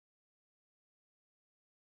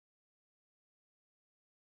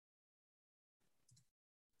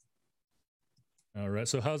All right.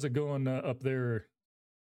 So how's it going up there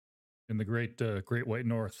in the Great White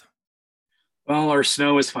North? Well, our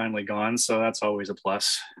snow is finally gone, so that's always a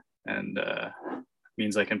plus, and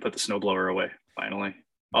means I can put the snowblower away finally.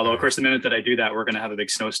 Although, of course, the Nice. minute that I do that, we're going to have a big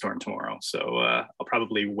snowstorm tomorrow, so I'll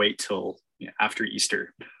probably wait till after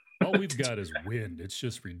Easter. All we've got is wind. It's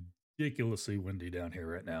just ridiculously windy down here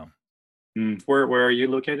right now. Where are you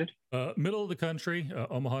located? Middle of the country,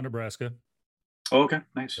 Omaha, Nebraska. Oh, okay,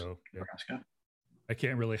 nice. So yeah, Nebraska. I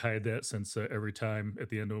can't really hide that since every time at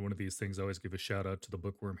the end of one of these things, I always give a shout out to the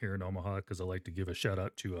bookworm here in Omaha because I like to give a shout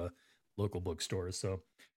out to local bookstores. So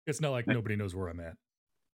it's not like nobody knows where I'm at.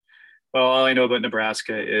 Well, all I know about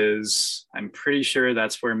Nebraska is I'm pretty sure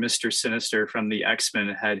that's where Mr. Sinister from the X-Men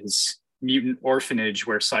had his mutant orphanage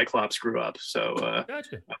where Cyclops grew up. So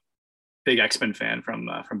Gotcha. big X-Men fan from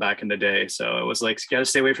back in the day. So it was like, you gotta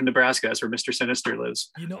stay away from Nebraska. That's where Mr. Sinister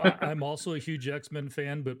lives. I'm also a huge X-Men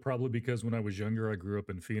fan, but probably because when I was younger, I grew up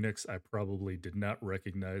in Phoenix. I probably did not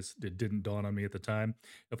recognize it, didn't dawn on me at the time.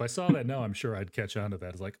 If I saw that now, I'm sure I'd catch on to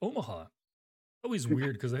that. It's like Omaha. Always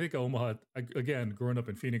weird because I think Omaha, again, growing up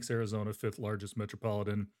in Phoenix, Arizona, fifth largest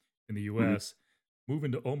metropolitan in the Mhm. US,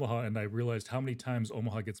 moving to Omaha, and I realized how many times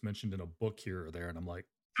Omaha gets mentioned in a book here or there. And I'm like,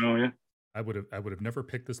 Oh yeah. I would have never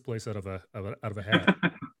picked this place out of a hat.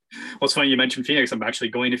 Well, it's funny you mentioned Phoenix. I'm actually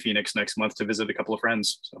going to Phoenix next month to visit a couple of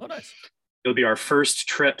friends. So Oh, nice. it'll be our first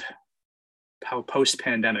trip post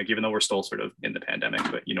pandemic, even though we're still sort of in the pandemic,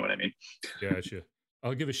 but you know what I mean. Gotcha.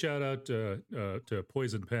 I'll give a shout out to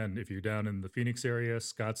Poison Pen if you're down in the Phoenix area,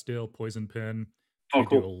 Scottsdale. Poison Pen. Oh, They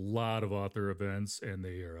do a cool. lot of author events, and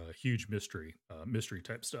they are a huge mystery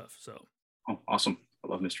type stuff. So Oh, awesome. I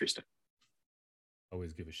love mystery stuff.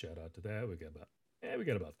 always give a shout out to that. We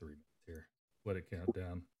got about 3 minutes here. Let it count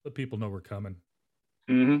down. Let people know we're coming.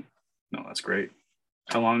 No, that's great.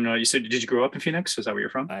 How long you said did you grow up in Phoenix? Is that where you're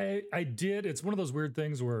from? I did. It's one of those weird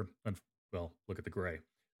things where, well, look at the gray.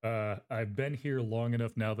 I've been here long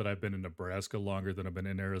enough now that I've been in Nebraska longer than I've been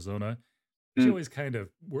in Arizona. You Mm, always kind of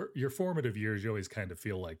your formative years. You always kind of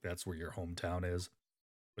feel like that's where your hometown is.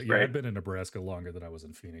 But yeah, right. I've been in Nebraska longer than I was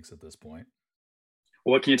in Phoenix at this point.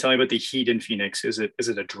 What can you tell me about the heat in Phoenix? Is it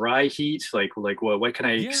a dry heat? Like what can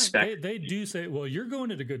I Yeah, expect? they do say, well, you're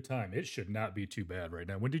going at a good time. It should not be too bad right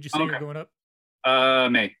now. When did you say you're Okay. going up?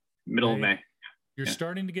 May, middle of May. May. You're Yeah.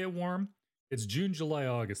 starting to get warm. It's June, July,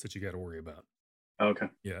 August that you got to worry about. Okay.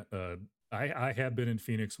 Yeah, I have been in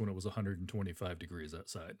Phoenix when it was 125 degrees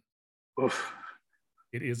outside. Oof.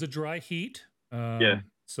 It is a dry heat. Yeah.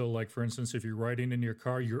 So, like for instance, if you're riding in your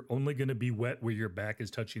car, you're only going to be wet where your back is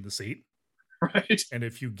touching the seat. Right. And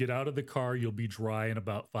if you get out of the car, you'll be dry in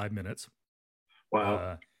about 5 minutes. Wow.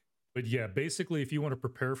 Uh, but yeah, basically, if you want to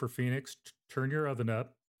prepare for Phoenix, turn your oven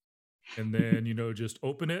up and then, just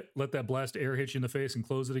open it, let that blast air hit you in the face and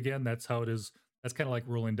close it again. That's how it is. That's kind of like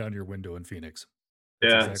rolling down your window in Phoenix.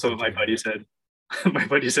 That's Yeah. exactly So what you're my going to buddy get. said, my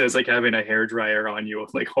buddy says like having a hair dryer on you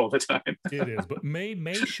like all the time. It is, but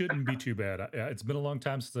May shouldn't be too bad. It's been a long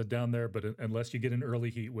time since I've down there, but unless you get an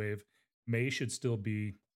early heat wave, May should still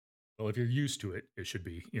be, well, if you're used to it, it should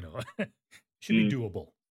be, should be Mm,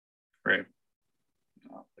 doable. right.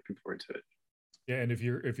 Oh, looking forward to it. Yeah, and if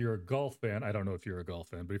you're a golf fan, I don't know if you're a golf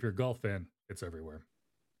fan, but if you're a golf fan, it's everywhere.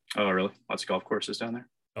 Oh, really? Lots of golf courses down there.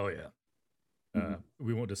 Oh yeah. Mhm.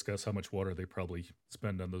 We won't discuss how much water they probably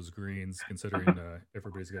spend on those greens, considering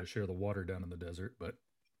everybody's got to share the water down in the desert. But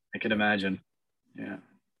I can yeah, imagine. Yeah.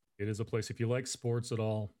 it is a place. If you like sports at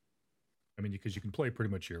all, I mean, because you can play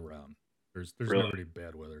pretty much year round. There's Really. never any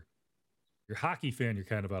bad weather. You're a hockey fan, you're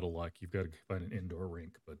kind of out of luck. You've got to find an indoor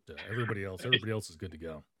rink, but everybody else is good to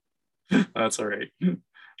go. That's all right.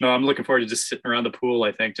 No, I'm looking forward to just sitting around the pool.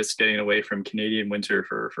 I think just getting away from Canadian winter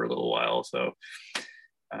for a little while. So,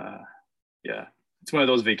 uh, yeah, it's one of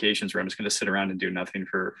those vacations where I'm just going to sit around and do nothing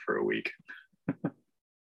for a week.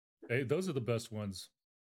 Hey, those are the best ones.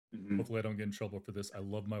 Mhm. Hopefully, I don't get in trouble for this. I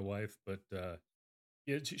love my wife, but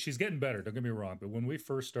yeah, she's getting better. Don't get me wrong. But when we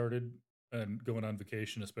first started and going on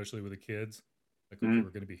vacation, especially with the kids, like, okay, Mhm. we're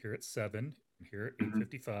going to be here at 7 and here at Mhm.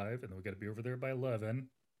 8:55, and then we got to be over there by 11.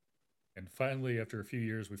 And finally, after a few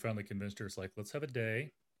years, we finally convinced her. It's like, let's have a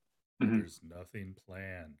day where Mhm. there's nothing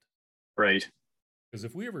planned. Right. Because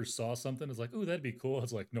if we ever saw something, it's like, oh, that'd be cool.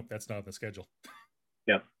 It's like, nope, that's not on the schedule.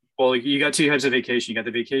 Yeah. Well, you got two types of vacation. You got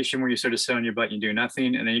the vacation where you sort of sit on your butt and you do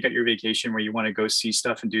nothing, and then you got your vacation where you want to go see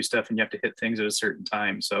stuff and do stuff, and you have to hit things at a certain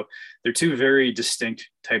time. So they're two very distinct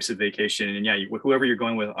types of vacation. And yeah, whoever you're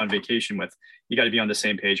going with on vacation with, you got to be on the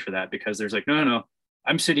same page for that because there's like, no, no, no,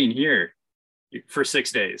 I'm sitting here. for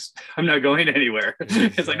 6 days. I'm not going anywhere.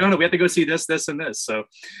 Exactly. It's like, no, we have to go see this, this, and this. So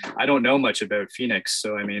I don't know much about Phoenix.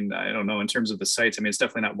 So, I mean, I don't know in terms of the sites. I mean, it's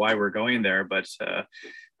definitely not why we're going there, but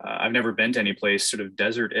I've never been to any place sort of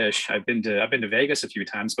desert-ish. I've been to Vegas a few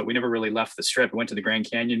times, but we never really left the strip. I went to the Grand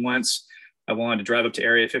Canyon once. I wanted to drive up to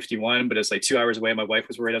Area 51, but it's like 2 hours away. My wife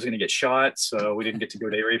was worried I was going to get shot, so we didn't get to go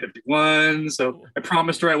to Area 51. So I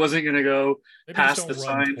promised her I wasn't going to go past the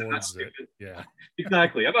sign. I'm not stupid. Yeah,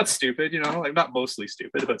 exactly. I'm not stupid. I'm not mostly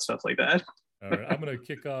stupid about stuff like that. All right, I'm going to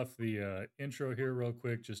kick off the intro here real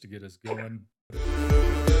quick just to get us going.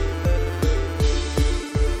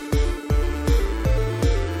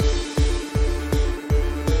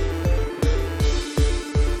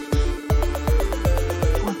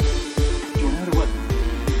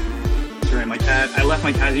 I left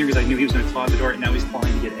my cat here because I knew he was going to claw the door, and now he's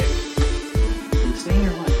clawing to get out. Are you staying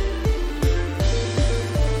or what?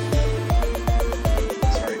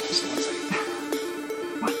 Sorry, just 1 second.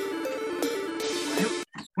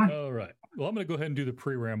 Come on. All right. Well, I'm going to go ahead and do the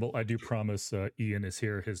pre-ramble. I do promise Ian is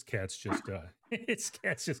here. His cat's just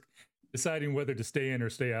deciding whether to stay in or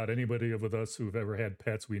stay out. Anybody with us who've ever had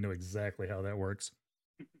pets, we know exactly how that works.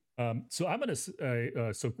 So I'm going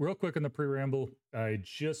to, so real quick in the pre-ramble, I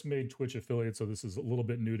just made Twitch affiliate, so this is a little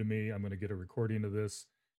bit new to me. I'm going to get a recording of this,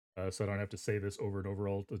 so I don't have to say this over and over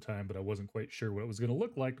all the time, but I wasn't quite sure what it was going to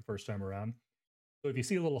look like the first time around. So if you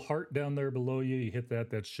see a little heart down there below you, you hit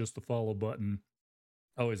that. That's just the follow button.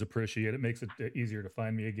 I always appreciate it. It makes it easier to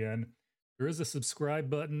find me again. There is a subscribe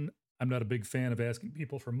button. I'm not a big fan of asking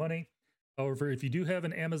people for money. However, if you do have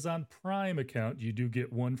an Amazon Prime account, you do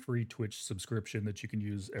get one free Twitch subscription that you can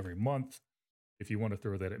use every month. If you want to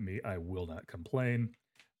throw that at me, I will not complain.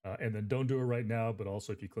 And then don't do it right now, but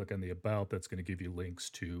also if you click on the About, that's going to give you links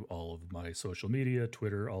to all of my social media,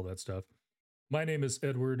 Twitter, all that stuff. My name is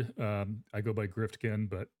Edward. I go by Griftkin,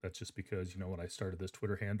 but that's just because, when I started this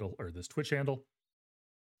Twitter handle or this Twitch handle,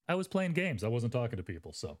 I was playing games. I wasn't talking to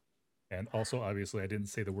people, so... And also, obviously, I didn't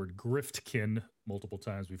say the word Griftkin multiple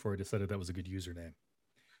times before I decided that was a good username.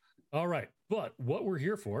 All right, but what we're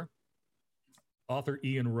here for, author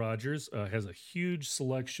Ian Rogers has a huge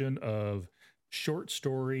selection of short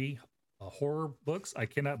story horror books. I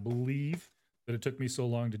cannot believe that it took me so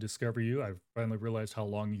long to discover you. I've finally realized how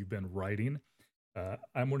long you've been writing.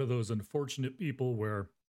 I'm one of those unfortunate people where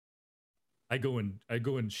I go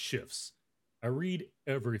in shifts. I read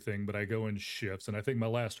everything, but I go in shifts. And I think my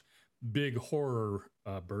last big horror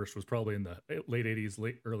burst was probably in the late 80s,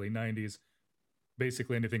 early 90s.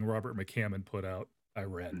 Basically anything Robert McCammon put out, I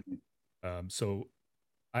read. So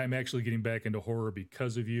I'm actually getting back into horror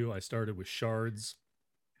because of you. I started with Shards.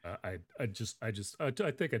 I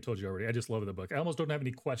think I told you already. I just love the book. I almost don't have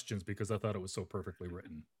any questions because I thought it was so perfectly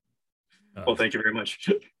written. Well, thank you very much.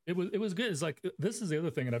 It was good. It's like, this is the other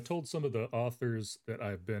thing, and I've told some of the authors that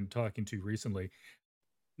I've been talking to recently,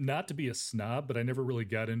 not to be a snob, but I never really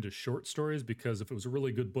got into short stories because if it was a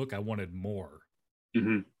really good book, I wanted more.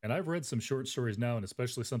 Mm-hmm. And I've read some short stories now, and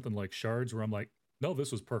especially something like Shards, where I'm like, no,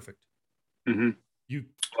 this was perfect. Mm-hmm. You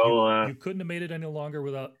couldn't have made it any longer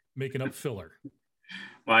without making up filler.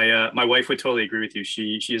 My wife would totally agree with you.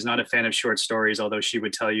 She is not a fan of short stories, although she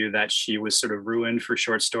would tell you that she was sort of ruined for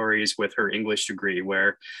short stories with her English degree,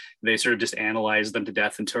 where they sort of just analyzed them to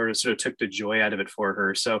death and sort of took the joy out of it for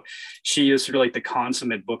her. So she is sort of like the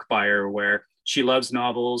consummate book buyer, where she loves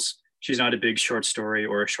novels. She's not a big short story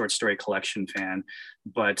or a short story collection fan,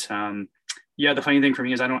 but yeah, the funny thing for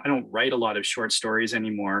me is I don't write a lot of short stories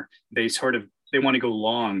anymore. They want to go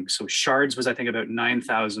long. So Shards was, I think, about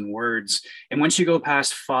 9,000 words. And once you go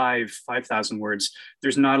past 5,000 words,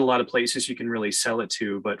 there's not a lot of places you can really sell it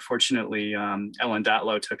to. But fortunately, Ellen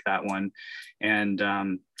Datlow took that one. And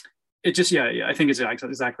it just, I think it's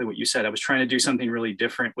exactly what you said. I was trying to do something really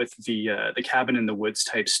different with the cabin in the woods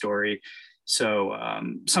type story. So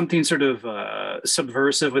something sort of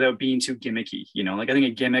subversive without being too gimmicky, like I think a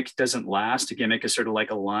gimmick doesn't last. A gimmick is sort of like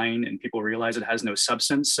a line and people realize it has no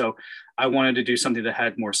substance. So I wanted to do something that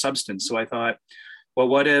had more substance. So I thought, well,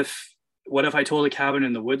 what if I told a cabin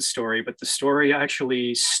in the woods story, but the story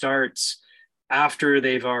actually starts after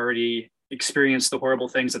they've already experienced the horrible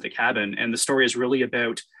things at the cabin. And the story is really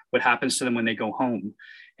about what happens to them when they go home.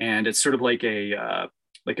 And it's sort of like a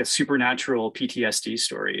supernatural PTSD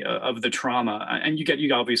story of the trauma. And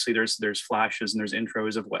you obviously there's flashes and there's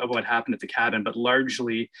intros of what happened at the cabin, but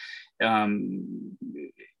largely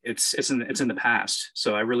it's in the past.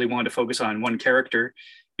 So I really wanted to focus on one character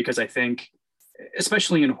because I think,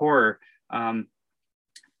 especially in horror,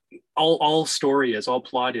 all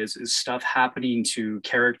plot is stuff happening to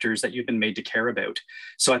characters that you've been made to care about.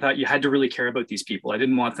 So I thought you had to really care about these people. I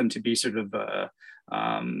didn't want them to be sort of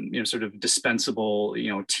sort of dispensable,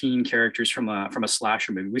 teen characters from a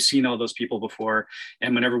slasher movie. We've seen all those people before,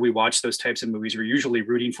 and whenever we watch those types of movies, we're usually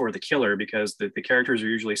rooting for the killer because the characters are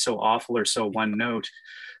usually so awful or so one note.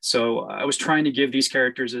 So I was trying to give these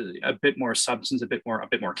characters a bit more substance, a bit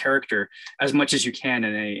more character, as much as you can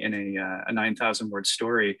in a 9,000 word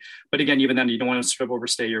story. But again, even then, you don't want to sort of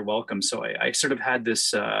overstay your welcome. So I sort of had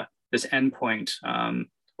this end point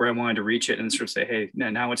where I wanted to reach it and sort of say, hey,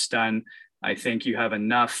 now it's done. I think you have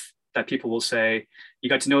enough that people will say you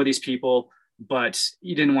got to know these people, but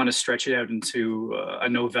you didn't want to stretch it out into a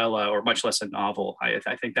novella or much less a novel. I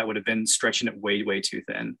think that would have been stretching it way, way too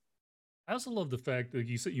thin. I also love the fact that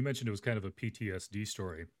you mentioned it was kind of a PTSD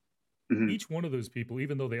story. Mm-hmm. Each one of those people,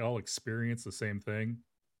 even though they all experience the same thing,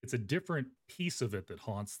 it's a different piece of it that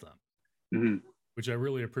haunts them, mm-hmm. which I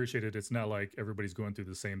really appreciated. It's not like everybody's going through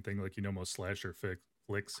the same thing, like most slasher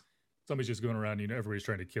flicks. Somebody's just going around, everybody's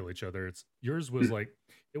trying to kill each other. Yours was like,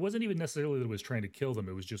 it wasn't even necessarily that it was trying to kill them.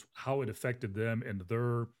 It was just how it affected them and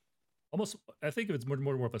their almost, I think it's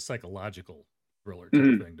more of a psychological thriller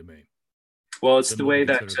type thing to me. Well, it's the way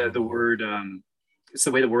that it's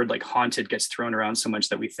the way the word like haunted gets thrown around so much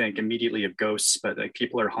that we think immediately of ghosts, but like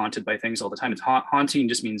people are haunted by things all the time. It's haunting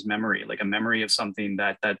just means memory, like a memory of something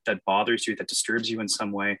that bothers you, that disturbs you in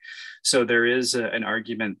some way. So there is an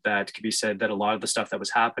argument that could be said that a lot of the stuff that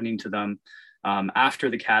was happening to them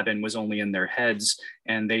after the cabin was only in their heads,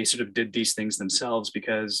 and they sort of did these things themselves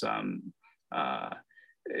because of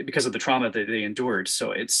the trauma that they endured.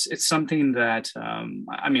 So it's something that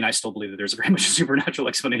I still believe that there's very much a supernatural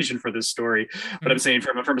explanation for this story, but I'm saying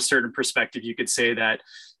from a certain perspective, you could say that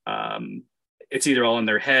it's either all in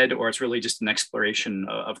their head or it's really just an exploration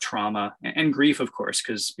of trauma and grief, of course,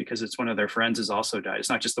 because it's one of their friends has also died. It's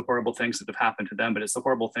not just the horrible things that have happened to them, but it's the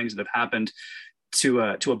horrible things that have happened to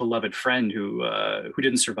a beloved friend who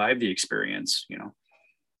didn't survive the experience.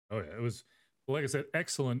 Oh yeah, it was, well, like I said,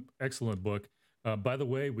 excellent book. By the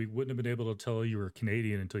way, we wouldn't have been able to tell you were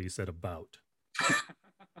Canadian until you said about.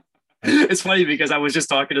 It's funny because I was just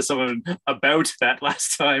talking to someone about that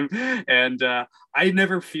last time, and I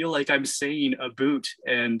never feel like I'm saying a boot,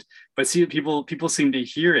 but see, people seem to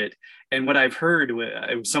hear it. And what I've heard,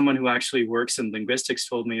 someone who actually works in linguistics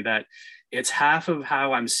told me that it's half of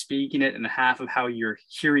how I'm speaking it and half of how you're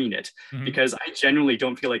hearing it, because I genuinely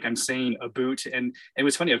don't feel like I'm saying a boot. And it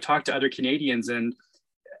was funny, I've talked to other Canadians and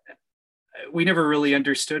we never really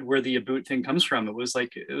understood where the about thing comes from. It was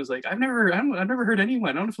like I've never heard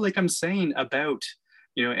anyone. I don't feel like I'm saying about,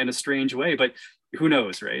 in a strange way, but who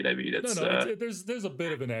knows, right? I mean, it's there's a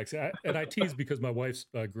bit of an accent, and I tease because my wife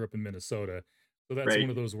grew up in Minnesota, so that's right. One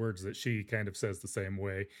of those words that she kind of says the same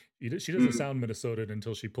way. She doesn't sound Minnesotan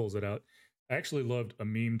until she pulls it out. I actually loved a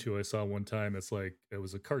meme too. I saw one time. It's like it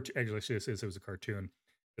was a cartoon. Actually, it was a cartoon.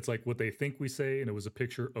 It's like what they think we say, and it was a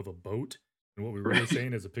picture of a boat. And what we're really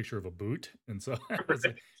saying is a picture of a boot. And so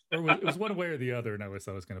it was one way or the other. And I always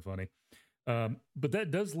thought it was kind of funny. But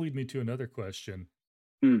that does lead me to another question.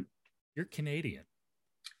 You're Canadian.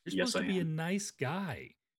 You're supposed to be a nice guy.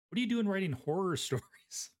 What are you doing writing horror stories?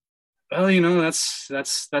 Well, that's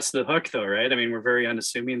the hook though, right? I mean, we're very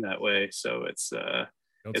unassuming that way. So it's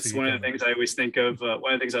one of the things I always think of.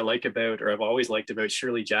 One of the things I like about, or I've always liked about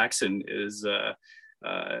Shirley Jackson is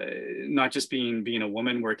not just being a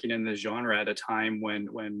woman working in this genre at a time when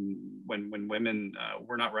women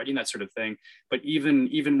were not writing that sort of thing, but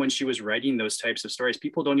even when she was writing those types of stories,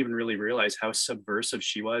 people don't even really realize how subversive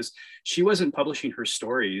she was. She wasn't publishing her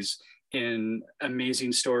stories in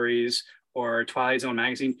Amazing Stories or Twilight Zone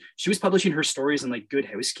magazine. She was publishing her stories in like Good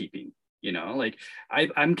Housekeeping. Like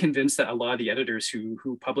I'm convinced that a lot of the editors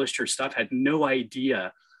who published her stuff had no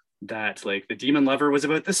idea that like The Demon Lover was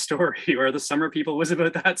about this story or The Summer People was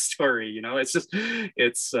about that story.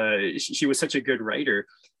 She was such a good writer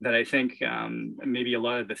that I think maybe a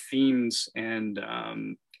lot of the themes and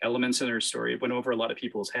elements in her story went over a lot of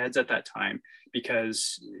people's heads at that time,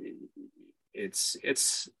 because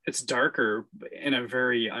it's darker in a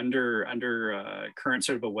very under current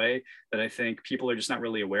sort of a way that I think people are just not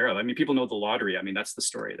really aware of. I mean, people know The Lottery. I mean, that's the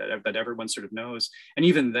story that everyone sort of knows. And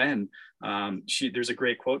even then, there's a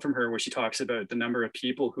great quote from her where she talks about the number of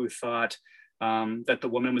people who thought that the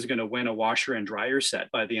woman was going to win a washer and dryer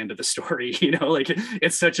set by the end of the story. Like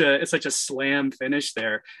it's such a slam finish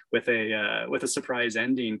there with a surprise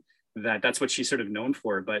ending. That's what she's sort of known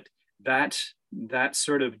for. But that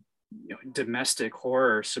sort of domestic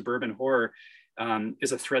horror, suburban horror,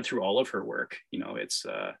 is a thread through all of her work. It's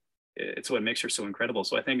what makes her so incredible.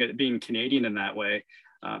 So I think being Canadian in that way,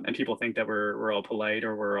 and people think that we're all polite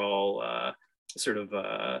or we're all sort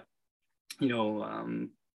of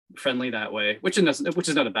friendly that way, which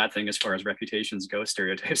is not a bad thing as far as reputations go,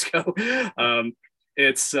 stereotypes go.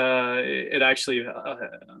 It actually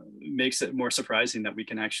makes it more surprising that we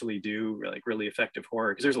can actually do like really effective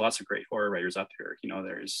horror, because there's lots of great horror writers up here.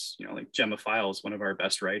 There's like Gemma Files, one of our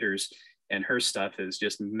best writers, and her stuff is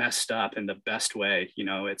just messed up in the best way.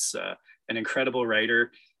 It's an incredible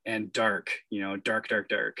writer, and dark,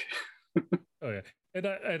 dark. Oh yeah,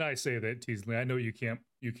 and I say that teasingly. I know you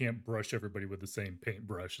can't brush everybody with the same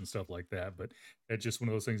paintbrush and stuff like that, but it's just one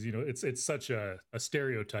of those things. It's such a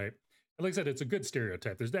stereotype. And like I said, it's a good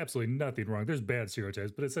stereotype. There's absolutely nothing wrong. There's bad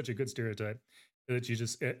stereotypes, but it's such a good stereotype that you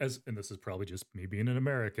just, and this is probably just me being an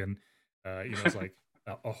American, it's like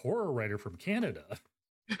a horror writer from Canada.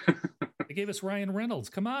 They gave us Ryan Reynolds.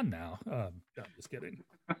 Come on now. I'm just kidding.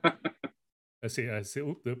 I see.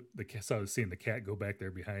 Oop, I was seeing the cat go back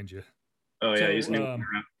there behind you. Oh yeah, he's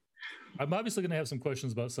I'm obviously going to have some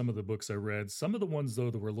questions about some of the books I read. Some of the ones,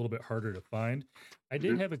 though, that were a little bit harder to find. I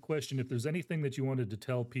did have a question if there's anything that you wanted to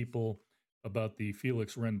tell people about the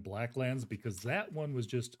Felix Wren Blacklands, because that one was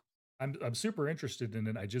just, I'm super interested in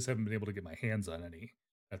it. I just haven't been able to get my hands on any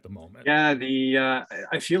at the moment. Yeah,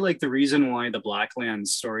 I feel like the reason why the Blacklands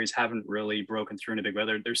stories haven't really broken through in a big way,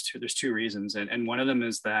 there's two reasons, and one of them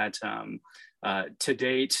is that to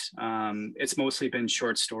date, it's mostly been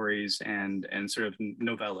short stories and sort of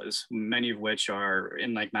novellas, many of which are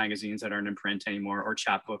in like magazines that aren't in print anymore, or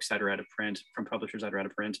chapbooks that are out of print from publishers that are out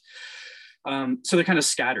of print. So they're kind of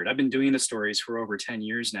scattered. I've been doing the stories for over 10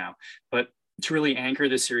 years now, but to really anchor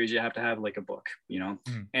the series, you have to have like a book,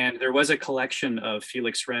 And there was a collection of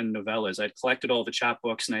Felix Wren novellas. I'd collected all the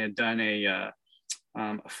chapbooks, and I had done a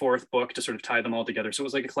fourth book to sort of tie them all together. So it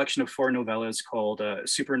was like a collection of 4 novellas called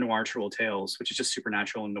Super Noirtural Tales, which is just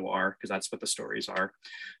supernatural and noir, because that's what the stories are.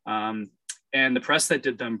 And the press that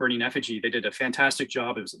did them, Burning Effigy, they did a fantastic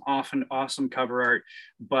job. It was an awesome cover art.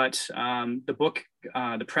 But the book,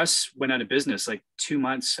 the press went out of business like 2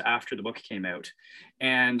 months after the book came out.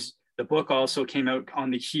 And the book also came out on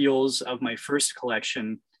the heels of my first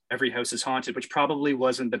collection, Every House is Haunted, which probably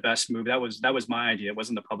wasn't the best move. That was my idea. It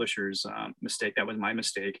wasn't the publisher's mistake. That was my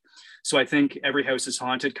mistake. So I think Every House is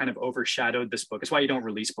Haunted kind of overshadowed this book. It's why you don't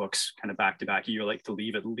release books kind of back to back. You like to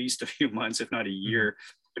leave at least a few months, if not a year,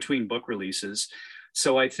 between book releases.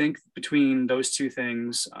 So I think between those two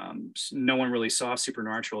things, no one really saw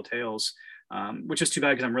Supernatural Tales, which is too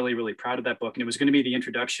bad, because I'm really, really proud of that book. And it was going to be the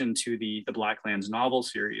introduction to the Blacklands novel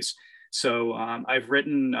series. So I've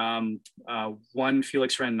written one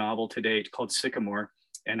Felix Wren novel to date called Sycamore,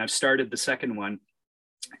 and I've started the second one.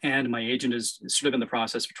 And my agent is sort of in the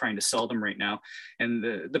process of trying to sell them right now. And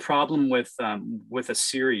the problem with a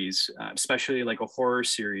series, especially like a horror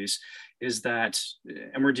series, is that,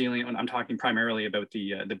 and I'm talking primarily about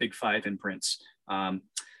the Big Five imprints.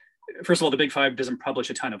 First of all, the Big Five doesn't publish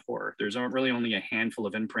a ton of horror. There's really only a handful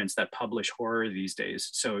of imprints that publish horror these days.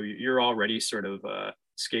 So you're already sort of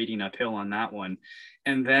skating uphill on that one.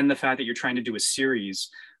 And then the fact that you're trying to do a series,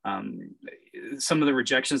 some of the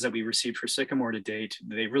rejections that we received for Sycamore to date,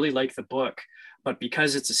 they really like the book, but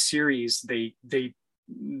because it's a series, they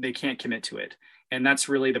can't commit to it. And that's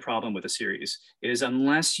really the problem with a series, is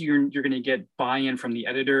unless you're going to get buy-in from the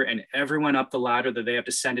editor and everyone up the ladder that they have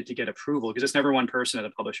to send it to get approval, because it's never one person at a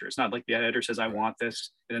publisher. It's not like the editor says, I want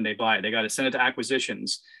this, and then they buy it. They got to send it to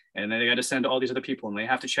acquisitions, and then they got to send to all these other people, and they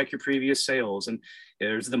have to check your previous sales. And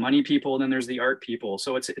there's the money people, and then there's the art people.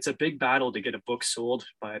 So it's a big battle to get a book sold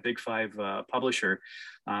by a Big Five publisher.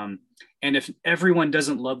 And if everyone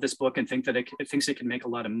doesn't love this book and thinks it can make a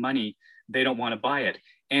lot of money, they don't want to buy it.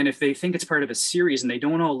 And if they think it's part of a series and they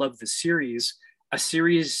don't all love the series, a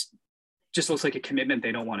series just looks like a commitment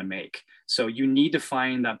they don't want to make. So you need to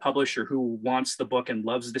find that publisher who wants the book and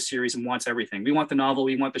loves the series and wants everything. We want the novel,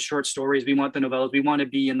 we want the short stories, we want the novellas, we want to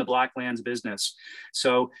be in the Blacklands business.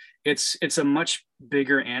 So it's a much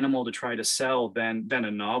bigger animal to try to sell than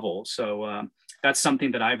a novel. So that's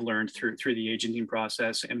something that I've learned through the agenting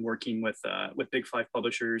process and working with Big Five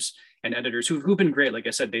publishers and editors who've been great. Like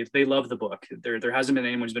I said, they love the book. There hasn't been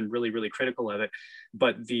anyone who's been really, really critical of it.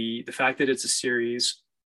 But the fact that it's a series,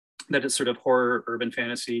 that it's sort of horror, urban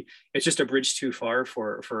fantasy, it's just a bridge too far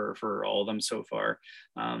for all of them so far.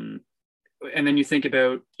 And then you think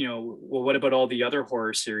about, well, what about all the other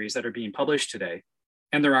horror series that are being published today?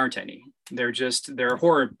 And there aren't any. There are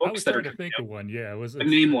horror books that are. I was trying to think of one. Yeah,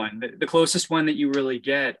 name one. The closest one that you really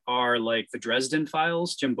get are like the Dresden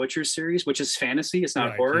Files, Jim Butcher's series, which is fantasy. It's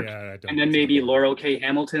not horror. Yeah, and then maybe Laurel K.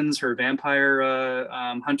 Hamilton's her vampire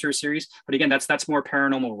hunter series. But again, that's more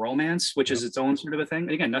paranormal romance, which is its own sort of a thing.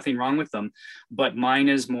 Again, nothing wrong with them, but mine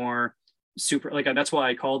is more super, like that's why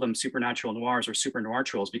I call them supernatural noirs or super noir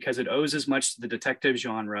trolls, because it owes as much to the detective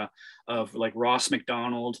genre of like Ross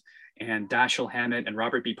McDonald and Dashiell Hammett and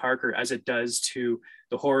Robert B. Parker as it does to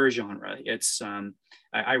the horror genre. It's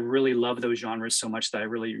I really love those genres so much that I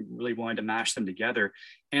really wanted to mash them together.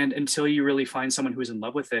 And until you really find someone who's in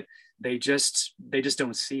love with it, they just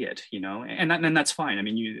don't see it, you know. And that's fine. I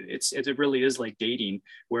mean, it really is like dating,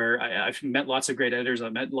 where I've met lots of great editors,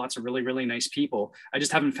 I've met lots of really nice people. I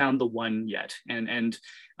just haven't found the one yet. And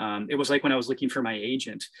it was like when I was looking for my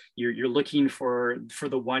agent. You're looking for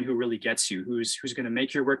the one who really gets you, who's going to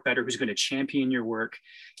make your work better, who's going to champion your work.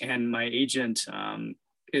 And my agent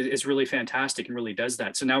is really fantastic and really does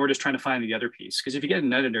that. So now we're just trying to find the other piece, because if you get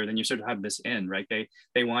an editor, then you sort of have this in, right?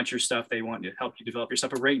 They want your stuff, they want to help you develop your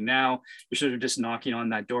stuff. But right now, you're sort of just knocking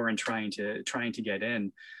on that door and trying to get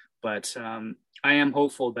in. But I am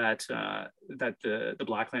hopeful that that the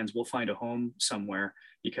Blacklands will find a home somewhere,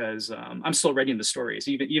 because I'm still writing the stories.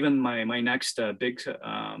 Even my next big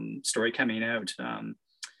story coming out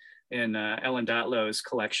in Ellen Datlow's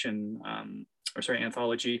collection,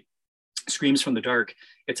 anthology, Screams from the Dark.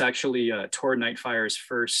 It's actually Tor Nightfire's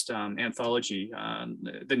first anthology,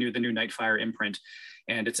 the new Nightfire imprint,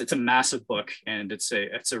 and it's a massive book, and it's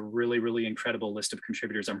a really incredible list of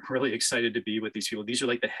contributors. I'm really excited to be with these people. These are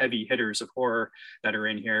like the heavy hitters of horror that are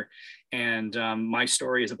in here, and my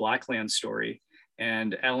story is a Blackland story.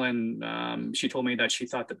 And Ellen, she told me that she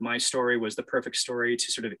thought that my story was the perfect story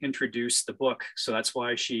to sort of introduce the book. So that's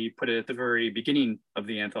why she put it at the very beginning of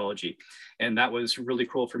the anthology. And that was really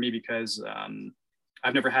cool for me, because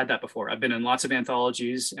I've never had that before. I've been in lots of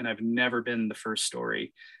anthologies and I've never been the first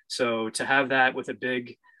story. So to have that with a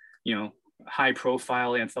big, you know, high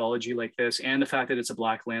profile anthology like this, and the fact that it's a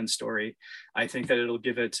Blackland story, I think that it'll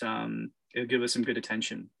give us some good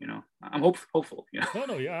attention. You know, I'm hopeful. You know?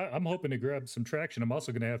 No, yeah, I'm hoping to grab some traction. I'm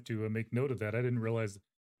also going to have to make note of that. I didn't realize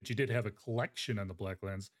that you did have a collection on the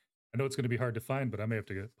Blacklands. I know it's going to be hard to find, but I may have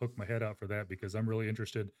to poke my head out for that, because I'm really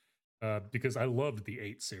interested. Because I loved the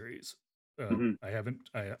 8 series. I haven't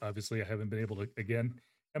been able to, again,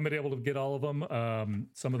 haven't been able to get all of them.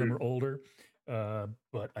 Some of them are older,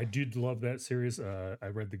 but I did love that series. I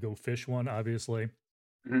read the Go Fish one, obviously.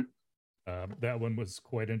 That one was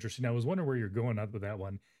quite interesting. I was wondering where you're going with that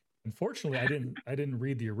one. Unfortunately, I didn't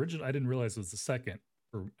read the original. I didn't realize it was the second.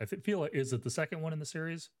 Or feel like, is it the second one in the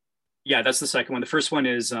series? Yeah, that's the second one. The first one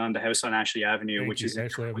is the house on Ashley Avenue, which is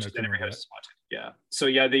Ashley Avenue, in Every House is Haunted. Yeah. So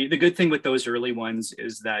yeah, the good thing with those early ones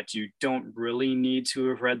is that you don't really need to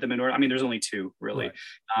have read them in order. I mean, there's only 2 really.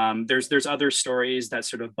 Right. There's other stories that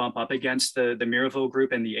sort of bump up against the Miraval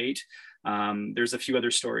group and the 8. There's a few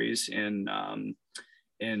other stories in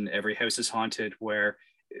Every House is Haunted where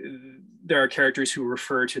there are characters who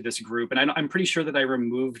refer to this group, and I'm pretty sure that I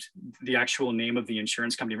removed the actual name of the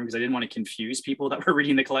insurance company because I didn't want to confuse people that were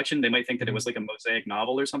reading the collection. They might think that it was like a mosaic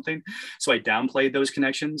novel or something, so I downplayed those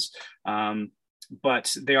connections.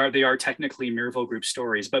 But they are technically Miraval group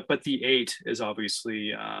stories. But the 8 is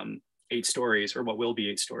obviously 8 stories, or what will be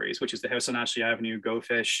 8 stories, which is the house on Ashley Avenue, Go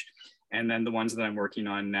Fish, and then the ones that I'm working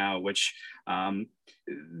on now, which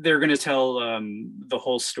they're going to tell the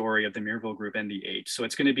whole story of the Miraval group and the 8. So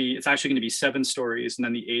it's actually going to be 7 stories, and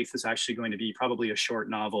then the 8th is actually going to be probably a short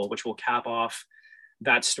novel, which will cap off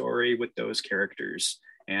that story with those characters.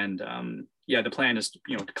 And yeah, the plan is,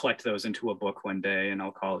 to collect those into a book one day, and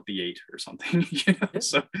I'll call it the 8 or something.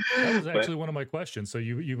 So that was actually one of my questions. So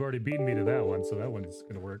you've already beaten me to that one. So that one's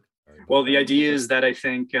going to work. Well, the idea is that I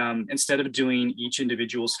think instead of doing each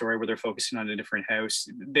individual story where they're focusing on a different house,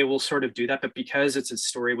 they will sort of do that. But because it's a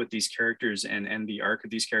story with these characters and the arc of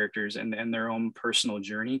these characters and their own personal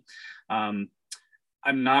journey, I'm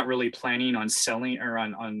not really planning on selling or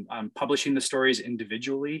on publishing the stories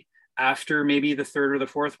individually after maybe the 3rd or the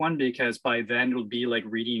 4th one, because by then it'll be like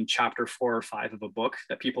reading chapter 4 or 5 of a book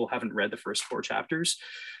that people haven't read the first 4 chapters.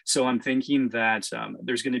 So I'm thinking that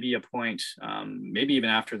there's going to be a point, maybe even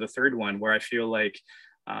after the 3rd one, where I feel like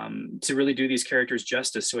to really do these characters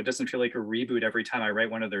justice, so it doesn't feel like a reboot every time I write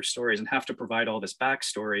one of their stories and have to provide all this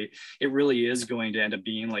backstory, it really is going to end up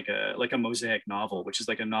being like a mosaic novel, which is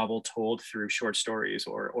like a novel told through short stories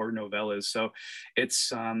or novellas. So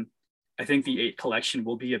it's I think the 8 collection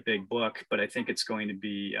will be a big book, but I think it's going to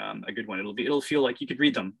be a good one. It'll feel like you could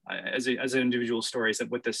read them as individual stories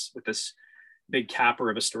with this big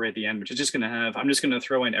capper of a story at the end, which is just going to have, I'm just going to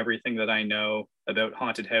throw in everything that I know about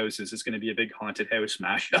haunted houses. It's going to be a big haunted house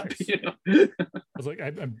mashup. Nice. I was like,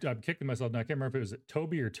 I'm kicking myself now. I can't remember if it was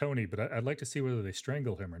Toby or Tony, but I'd like to see whether they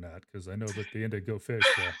strangle him or not, because I know that the end of Go Fish,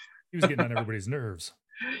 he was getting on everybody's nerves.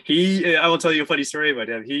 I will tell you a funny story about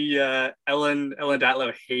him. Ellen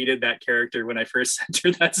Datlow hated that character when I first sent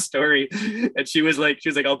her that story, and she was like,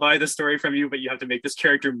 I'll buy the story from you, but you have to make this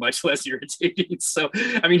character much less irritating. So,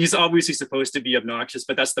 I mean, he's obviously supposed to be obnoxious,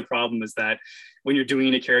 but that's the problem, is that when you're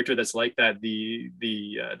doing a character that's like that, the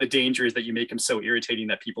danger is that you make him so irritating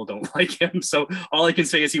that people don't like him. So all I can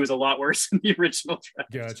say is he was a lot worse than the original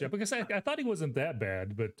draft. Gotcha. Because I thought he wasn't that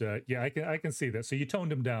bad, but yeah, I can see that. So you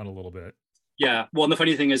toned him down a little bit. Yeah. Well, and the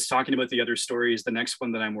funny thing is, talking about the other stories, the next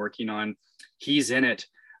one that I'm working on, he's in it,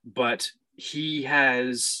 but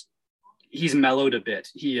he's mellowed a bit.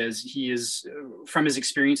 He is from his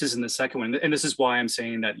experiences in the second one. And this is why I'm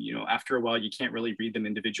saying that, after a while, you can't really read them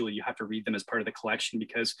individually. You have to read them as part of the collection,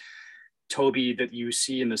 because Toby that you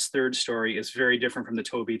see in this third story is very different from the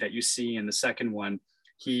Toby that you see in the second one.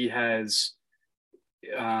 He has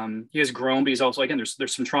grown, but he's also, again,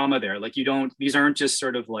 there's some trauma there. Like, these aren't just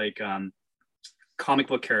sort of like, comic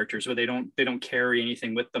book characters where they don't carry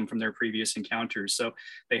anything with them from their previous encounters. So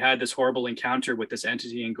they had this horrible encounter with this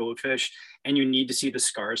entity in Go Fish, and you need to see the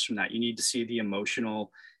scars from that. You need to see the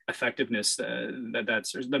emotional effectiveness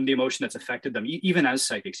that's the emotion that's affected them, even as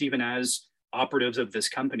psychics, even as operatives of this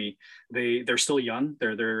company. They're still young.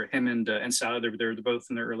 They're him and Sally. They're both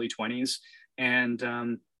in their early 20s,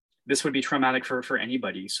 and this would be traumatic for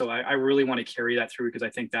anybody. So I really want to carry that through, because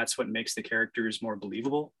I think that's what makes the characters more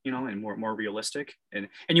believable, and more realistic, and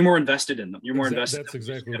you're more invested in them. You're more invested. That's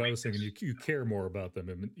exactly what I was thinking. You care more about them,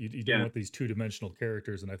 and you don't want these two-dimensional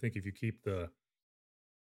characters. And I think if you keep the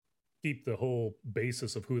whole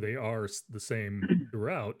basis of who they are the same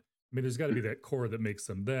throughout, I mean, there's got to be that core that makes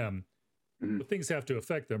them them. But things have to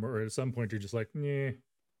affect them, or at some point you're just like, yeah.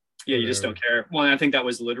 Yeah, you just don't care. Well, and I think that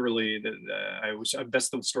was literally that's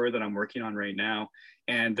the story that I'm working on right now.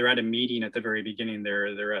 And they're at a meeting at the very beginning.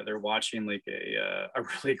 They're watching like a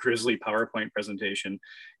really grisly PowerPoint presentation,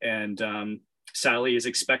 and Sally is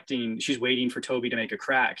she's waiting for Toby to make a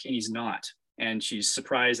crack, and he's not. And she's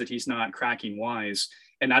surprised that he's not cracking wise.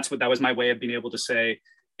 And that was my way of being able to say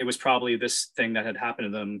it was probably this thing that had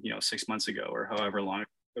happened to them, 6 months ago, or however long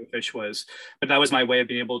Fish was. But that was my way of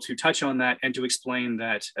being able to touch on that and to explain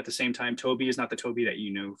that at the same time, Toby is not the Toby that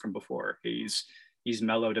you knew from before. He's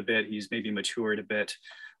mellowed a bit, he's maybe matured a bit,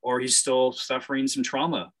 or he's still suffering some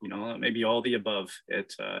trauma, maybe all the above.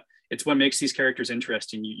 It's what makes these characters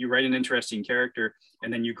interesting. You write an interesting character,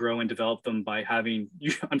 and then you grow and develop them by having,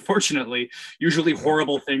 unfortunately, usually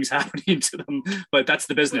horrible things happening to them. But that's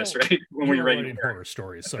the business, right? When you're writing horror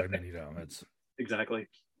stories, so I mean, it's exactly.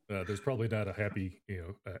 There's probably not a happy,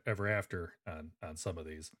 ever after on some of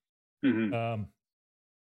these. Mm-hmm.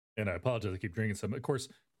 And I apologize, I keep drinking some. Of course,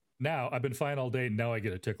 now I've been fine all day. Now I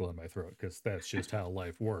get a tickle in my throat, because that's just how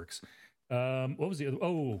life works. What was the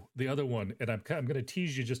other one? And I'm going to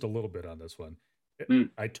tease you just a little bit on this one.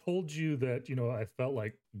 I told you that, I felt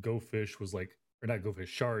like Go Fish was like, or not Go Fish,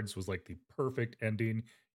 Shards was like the perfect ending.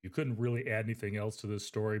 You couldn't really add anything else to this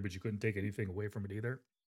story, but you couldn't take anything away from it either.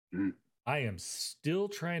 I am still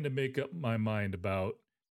trying to make up my mind about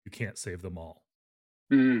you can't save them all.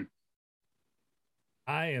 I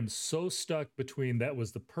am so stuck between that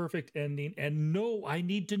was the perfect ending and no, I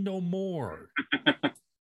need to know more.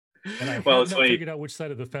 And I have not figured out which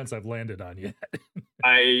side of the fence I've landed on yet.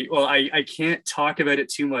 I can't talk about it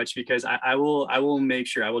too much, because I will make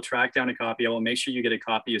sure, I will track down a copy. I will make sure you get a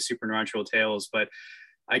copy of Supernatural Tales, but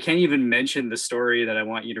I can't even mention the story that I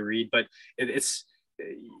want you to read. But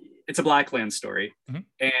it's a Blackland story,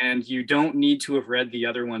 and you don't need to have read the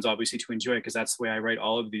other ones, obviously, to enjoy it, because that's the way I write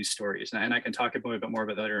all of these stories. And I can talk a bit more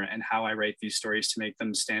about that and how I write these stories to make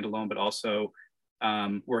them stand alone, but also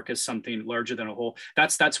work as something larger than a whole.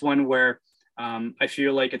 That's one where I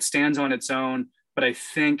feel like it stands on its own, but I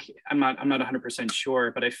think I'm not 100%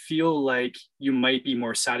 sure, but I feel like you might be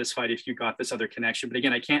more satisfied if you got this other connection. But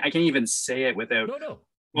again, I can't even say it without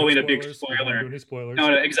blowing a big spoiler.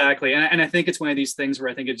 No, exactly. And I think it's one of these things where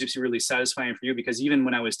I think it's just really satisfying for you, because even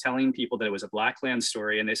when I was telling people that it was a Blackland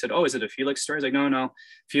story and they said, oh, is it a Felix story? I was like, no,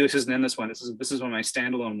 Felix isn't in this one. This is one of my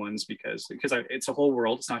standalone ones, because it's a whole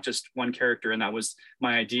world. It's not just one character. And that was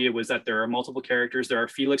my idea, was that there are multiple characters. There are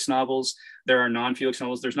Felix novels. There are non-Felix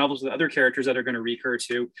novels. There's novels with other characters that are going to recur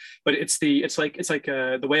too. But it's like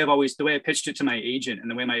the way I pitched it to my agent, and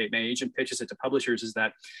the way my agent pitches it to publishers, is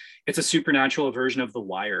that it's a supernatural version of The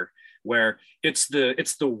Wire. where it's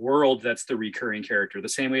the world that's the recurring character. The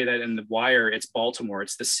same way that in The Wire, it's Baltimore,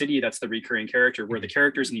 it's the city that's the recurring character, where the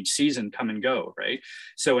characters in each season come and go, right?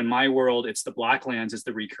 So in my world, it's the Blacklands is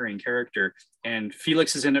the recurring character, and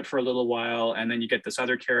Felix is in it for a little while, and then you get this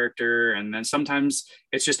other character, and then sometimes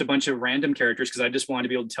it's just a bunch of random characters because I just want to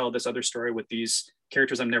be able to tell this other story with these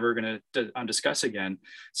characters I'm never going to discuss again.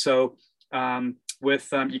 So with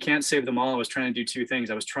You Can't Save Them All, I was trying to do two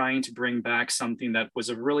things. I was trying to bring back something that was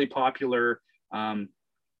a really popular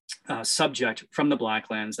subject from the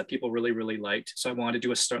Blacklands that people really, really liked. So I wanted to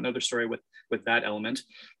do another story with that element.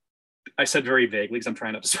 I said very vaguely because I'm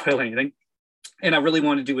trying not to spoil anything. And I really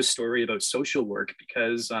wanted to do a story about social work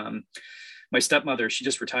because my stepmother, she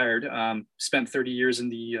just retired, spent 30 years in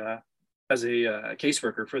the as a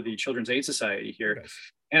caseworker for the Children's Aid Society here.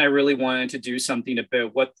 Nice. And I really wanted to do something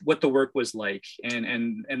about what the work was like,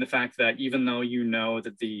 and the fact that even though you know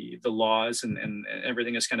that the laws and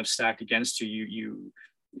everything is kind of stacked against you,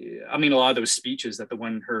 I mean, a lot of those speeches that the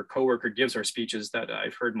one her coworker gives are speeches that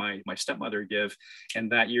I've heard my stepmother give, and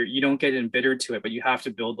that you don't get embittered to it, but you have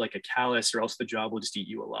to build like a callus, or else the job will just eat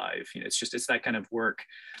you alive. You know, it's that kind of work.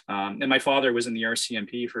 And my father was in the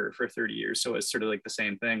RCMP for 30 years, so it's sort of like the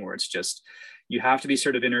same thing, where it's just you have to be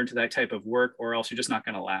sort of inured to that type of work, or else you're just not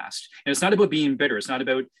going to last. And it's not about being bitter. It's not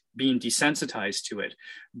about being desensitized to it,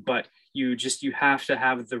 but you have to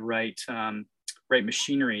have the right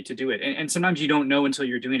machinery to do it. And sometimes you don't know until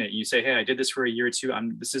you're doing it. You say, hey, I did this for a year or two.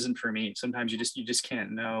 This isn't for me. Sometimes you just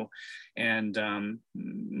can't know. And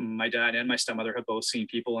my dad and my stepmother have both seen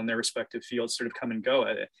people in their respective fields sort of come and go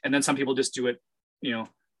at it. And then some people just do it, you know,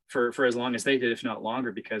 for as long as they did, if not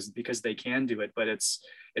longer, because they can do it. But it's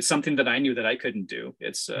something that I knew that I couldn't do.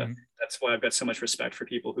 It's that's why I've got so much respect for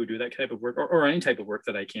people who do that type of work, or any type of work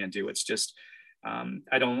that I can't do. It's just,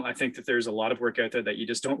 I think that there's a lot of work out there that you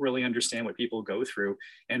just don't really understand what people go through.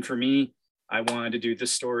 And for me, I wanted to do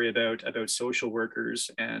this story about social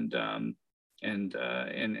workers and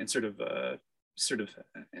sort of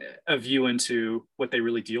a view into what they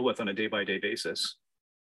really deal with on a day-by-day basis.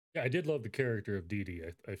 Yeah, I did love the character of Dee Dee.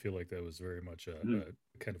 I feel like that was very much a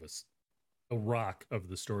kind of a rock of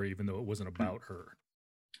the story, even though it wasn't about her.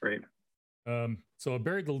 Right. So I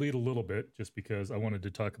buried the lead a little bit just because I wanted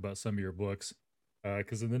to talk about some of your books.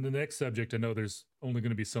 Because then the next subject, I know there's only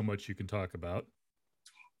going to be so much you can talk about.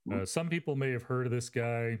 Some people may have heard of this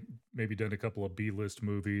guy, maybe done a couple of B-list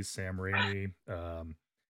movies, Sam Raimi.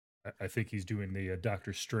 I think he's doing the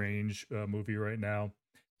Doctor Strange movie right now.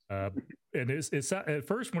 And it's at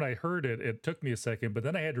first when I heard it, it took me a second, but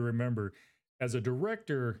then I had to remember, as a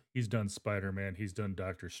director, he's done Spider-Man, he's done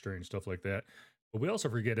Doctor Strange, stuff like that. But we also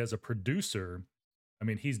forget, as a producer, I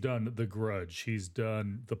mean, he's done The Grudge, he's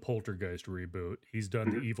done the Poltergeist reboot, he's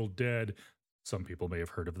done The Evil Dead. Some people may have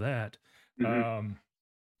heard of that.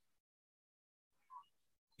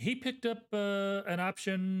 He picked up an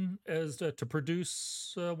option as to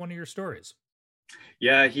produce one of your stories.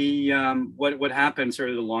 Yeah, he what happened, sort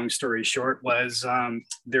of the long story short, was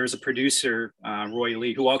there was a producer, Roy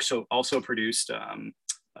Lee, who also produced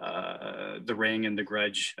The Ring and The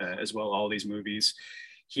Grudge as well, all these movies.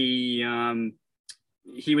 He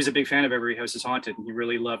was a big fan of Every House is Haunted, and he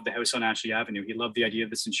really loved the house on Ashley Avenue. He loved the idea of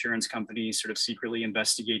this insurance company sort of secretly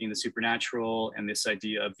investigating the supernatural, and this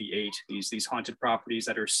idea of the eight, these haunted properties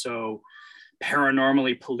that are so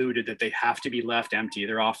paranormally polluted that they have to be left empty.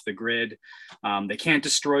 They're off the grid. They can't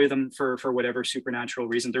destroy them for whatever supernatural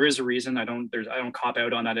reason. There is a reason. I don't cop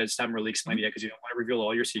out on that. I just haven't really explained it yet, because you don't want to reveal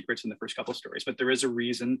all your secrets in the first couple of stories, but there is a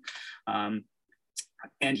reason.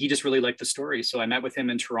 And he just really liked the story. So I met with him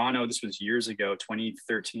in Toronto. This was years ago,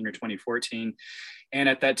 2013 or 2014. And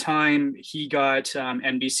at that time, he got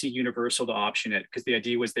NBC Universal to option it, because the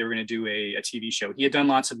idea was they were going to do a TV show. He had done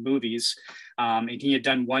lots of movies, and he had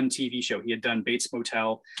done one TV show. He had done Bates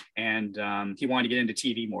Motel, and he wanted to get into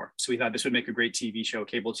TV more. So he thought this would make a great TV show,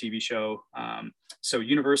 cable TV show. So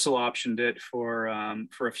Universal optioned it for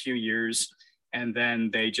a few years, and then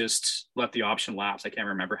they just let the option lapse. I can't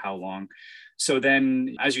remember how long. So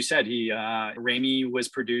then, as you said, Raimi was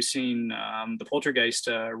producing the Poltergeist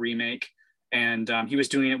remake, and he was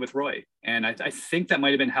doing it with Roy. And I think that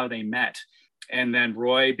might have been how they met. And then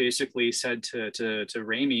Roy basically said to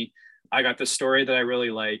Raimi, I got this story that I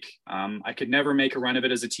really like. I could never make a run of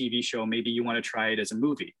it as a TV show. Maybe you want to try it as a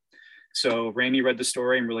movie. So Raimi read the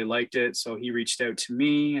story and really liked it. So he reached out to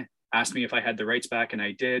me, asked me if I had the rights back, and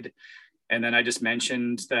I did. And then I just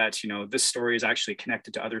mentioned that, you know, this story is actually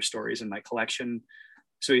connected to other stories in my collection.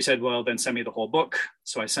 So he said, well, then send me the whole book.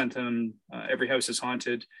 So I sent him Every House is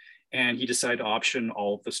Haunted. and he decided to option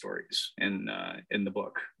all of the stories in the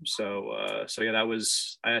book. So yeah,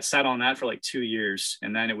 I sat on that for like 2 years,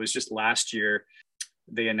 and then it was just last year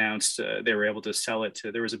they announced they were able to sell it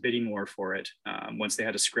to. There was a bidding war for it once they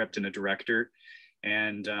had a script and a director,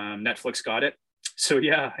 and Netflix got it. So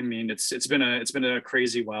yeah, I mean it's been a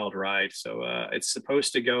crazy wild ride. So it's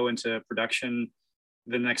supposed to go into production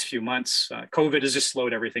the next few months. COVID has just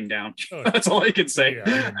slowed everything down. Oh, That's all I can say.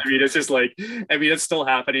 yeah, I mean, it's just like, I mean, it's still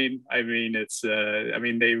happening. I mean, I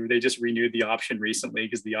mean, they just renewed the option recently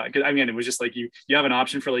because I mean, it was just like you have an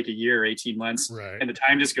option for like a year, 18 months, right. and the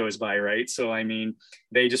time just goes by, right? So, I mean,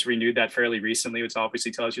 they just renewed that fairly recently, which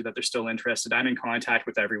obviously tells you that they're still interested. I'm in contact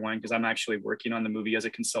with everyone because I'm actually working on the movie as a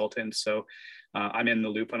consultant. So I'm in the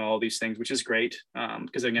loop on all these things, which is great.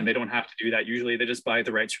 Because again, they don't have to do that. Usually they just buy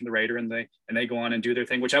the rights from the writer and they go on and do their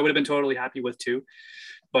thing, which I would have been totally happy with too.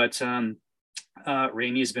 But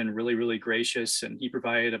Raimi's been really, really gracious, and he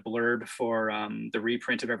provided a blurb for the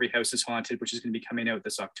reprint of Every House is Haunted, which is going to be coming out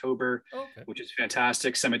this October, which is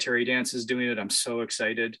fantastic. Cemetery Dance is doing it. I'm so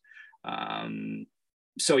excited.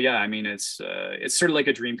 So yeah, I mean, it's sort of like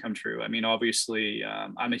a dream come true. I mean, obviously,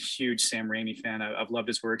 I'm a huge Sam Raimi fan. I've loved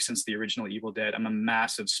his work since the original Evil Dead. I'm a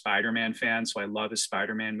massive Spider-Man fan, so I love his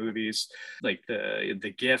Spider-Man movies, like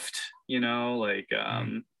the Gift. You know, like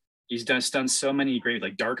he's done so many great,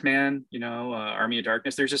 like Darkman. You know, Army of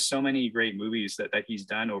Darkness. There's just so many great movies that he's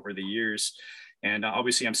done over the years. And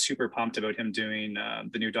obviously, I'm super pumped about him doing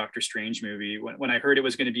the new Doctor Strange movie. When I heard it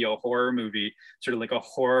was going to be a horror movie, sort of like a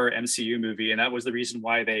horror MCU movie, and that was the reason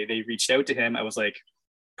why they reached out to him, I was like,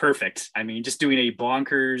 perfect. I mean, just doing a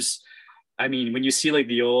bonkers. I mean, when you see like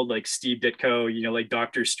the old like Steve Ditko, you know, like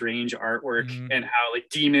Doctor Strange artwork and how like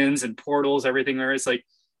demons and portals, everything there, it's like,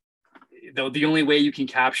 though the only way you can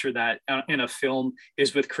capture that in a film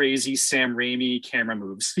is with crazy Sam Raimi camera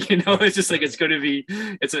moves. You know, it's just like it's going to be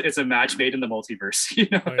it's a match made in the multiverse. You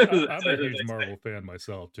know, I'm a huge Marvel fan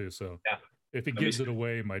myself too. So yeah, if he gives it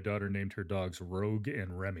away, my daughter named her dogs Rogue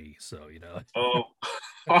and Remy. So you know, oh,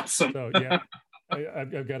 awesome. So yeah,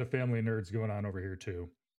 I've got a family of nerds going on over here too.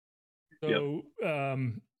 So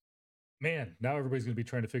man, now everybody's going to be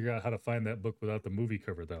trying to figure out how to find that book without the movie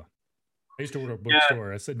cover, though. I used to work at a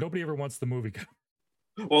bookstore. I said, nobody ever wants the movie cover.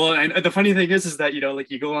 Well, and the funny thing is that, you know, like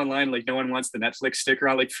you go online, like no one wants the Netflix sticker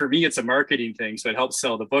on. Like for me, it's a marketing thing. So it helps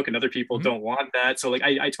sell the book, and other people don't want that. So like,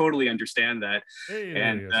 I totally understand that. Hey,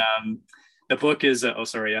 and the book is,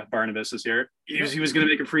 Barnabas is here. He was going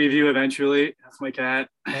to make a preview eventually. That's my cat.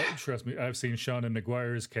 Trust me, I've seen Sean and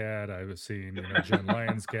McGuire's cat. I've seen, you know, John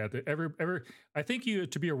Lyon's cat. I think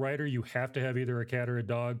to be a writer, you have to have either a cat or a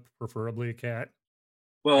dog, preferably a cat.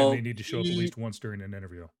 Well, and they need to show up at least once during an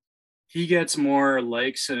interview. He gets more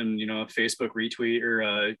likes and, you know, Facebook retweet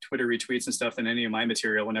or Twitter retweets and stuff than any of my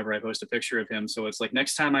material whenever I post a picture of him. So it's like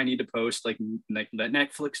next time I need to post like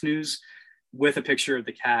Netflix news with a picture of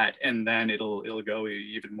the cat, and then it'll go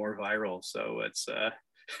even more viral. So it's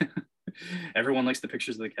everyone likes the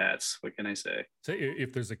pictures of the cats. What can I say? So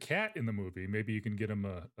if there's a cat in the movie, maybe you can get him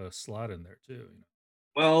a slot in there too. You know?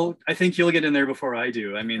 Well, I think you'll get in there before I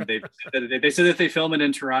do. I mean, they said if they film it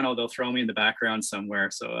in Toronto, they'll throw me in the background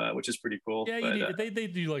somewhere. So, which is pretty cool. Yeah, but, they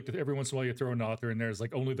do like every once in a while you throw an author in there. It's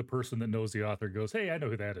like only the person that knows the author goes, "Hey, I know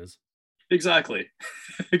who that is." Exactly,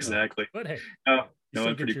 exactly. But hey, no, you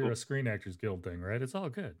still get your Screen Actors Guild thing, right? It's all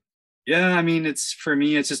good. Yeah, I mean, for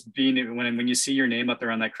me, it's just being when you see your name up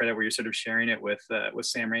there on that credit where you're sort of sharing it with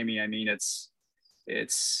Sam Raimi. I mean, it's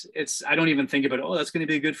I don't even think about, oh, that's going to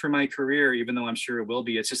be good for my career, even though I'm sure it will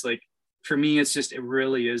be. It's just like, for me, it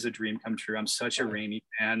really is a dream come true. I'm such a Raimi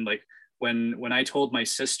fan. Like when I told my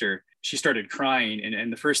sister, she started crying,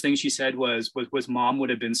 and the first thing she said was mom would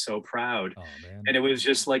have been so proud. Oh, man. And it was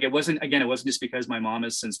just like, it wasn't just because my mom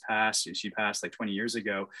has since passed. She passed like 20 years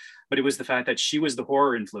ago, but it was the fact that she was the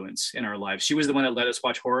horror influence in our lives. She was the one that let us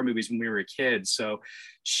watch horror movies when we were kids. So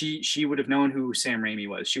she would have known who Sam Raimi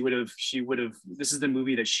was. She would have, this is the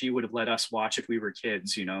movie that she would have let us watch if we were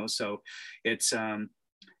kids, you know? So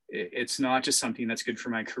it's not just something that's good for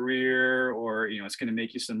my career or, you know, it's going to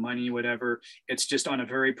make you some money, whatever. It's just on a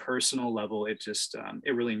very personal level. It just,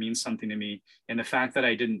 it really means something to me. And the fact that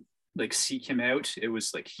I didn't like seek him out, it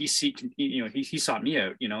was like, he sought me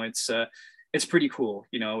out, you know, it's pretty cool.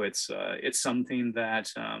 You know, it's something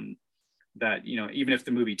that, you know, even if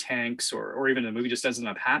the movie tanks or even the movie just doesn't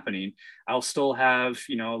end up happening, I'll still have,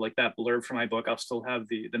 you know, like that blurb for my book. I'll still have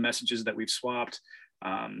the messages that we've swapped.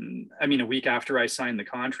 I mean, a week after I signed the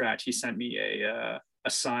contract, he sent me a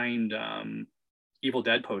signed Evil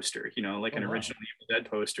Dead poster, you know, like Oh, an wow. original Evil Dead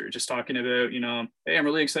poster, just talking about, you know, hey, I'm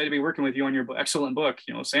really excited to be working with you on your excellent book,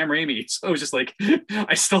 you know, Sam Raimi. So it was just like,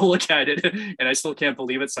 I still look at it and I still can't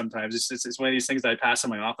believe it sometimes. It's one of these things that I pass in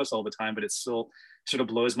my office all the time, but it still sort of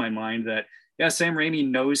blows my mind that, yeah, Sam Raimi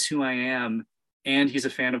knows who I am and he's a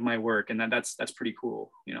fan of my work. And that's pretty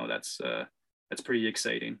cool. You know, that's pretty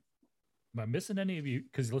exciting. Am I missing any of you?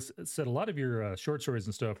 Because you said a lot of your short stories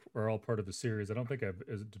and stuff are all part of the series. I don't think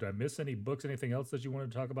did I miss any books, anything else that you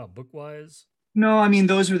wanted to talk about book wise? No, I mean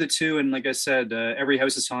those were the two, and like I said, Every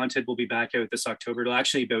House is Haunted will be back out this October.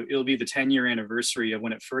 It'll be the 10-year anniversary of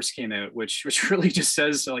when it first came out, which really just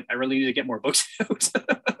says like I really need to get more books out.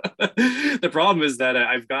 The problem is that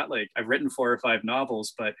I've written 4 or 5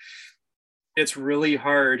 novels, but it's really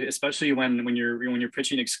hard, especially when you're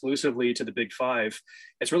pitching exclusively to the big five.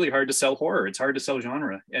 It's really hard to sell horror. It's hard to sell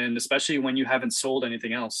genre, and especially when you haven't sold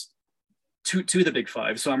anything else to the big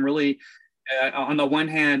five. So I'm really on the one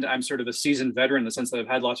hand, I'm sort of a seasoned veteran in the sense that I've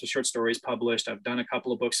had lots of short stories published. I've done a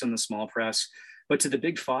couple of books in the small press, but to the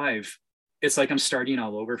big five, it's like I'm starting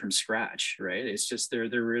all over from scratch, right? It's just there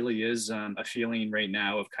really is a feeling right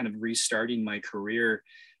now of kind of restarting my career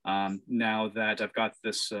now that I've got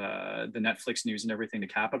this the Netflix news and everything to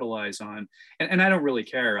capitalize on. And I don't really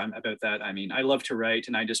care about that. I mean, I love to write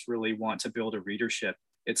and I just really want to build a readership.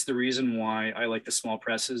 It's the reason why I like the small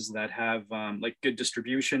presses that have like good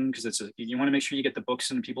distribution, because you want to make sure you get the books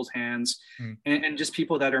in people's hands and just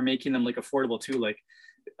people that are making them like affordable too. Like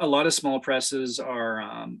a lot of small presses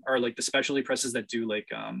are like the specialty presses that do like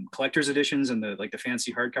collector's editions and the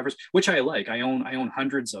fancy hardcovers, which I like. I own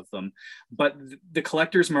hundreds of them, but the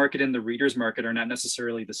collector's market and the reader's market are not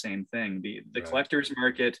necessarily the same thing. The right. Collector's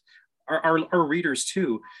market are readers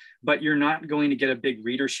too, but you're not going to get a big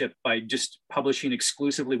readership by just publishing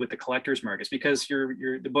exclusively with the collector's markets, because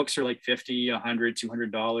the books are like $50, $100,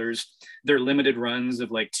 $200. They're limited runs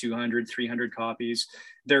of like 200, 300 copies.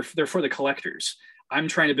 They're for the collectors. I'm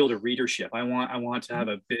trying to build a readership. I want to have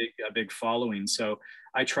a big following. So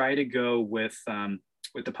I try to go with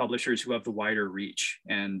the publishers who have the wider reach,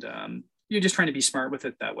 and you're just trying to be smart with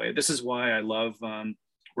it that way. This is why I love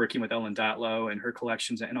working with Ellen Datlow and her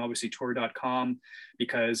collections, and obviously Tor.com,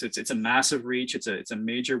 because it's a massive reach. It's a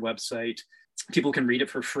major website. People can read it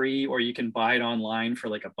for free, or you can buy it online for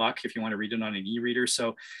like $1 if you want to read it on an e-reader.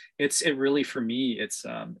 So it really, for me, it's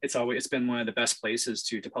been one of the best places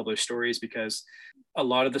to publish stories, because a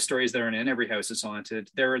lot of the stories that are in Every House is Haunted,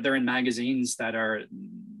 they're in magazines that are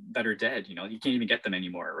dead. You know, you can't even get them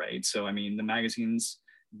anymore, right? So I mean, the magazines,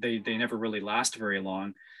 they never really last very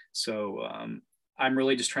long. So I'm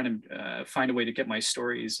really just trying to find a way to get my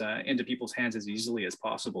stories into people's hands as easily as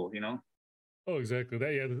possible, you know? Oh, exactly.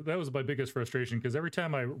 That was my biggest frustration, because every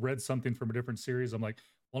time I read something from a different series, I'm like,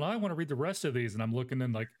 well, now I want to read the rest of these. And I'm looking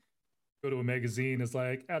and like, go to a magazine, it's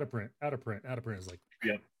like out of print. It's like,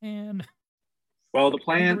 yeah. Man. Well, the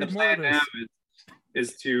plan now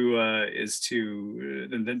is to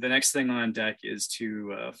the next thing on deck is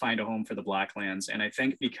to find a home for the Blacklands. And I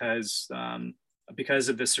think because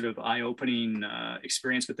of this sort of eye-opening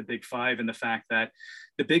experience with the Big Five, and the fact that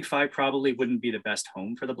the Big Five probably wouldn't be the best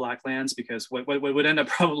home for the Blacklands, because what would end up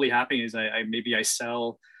probably happening is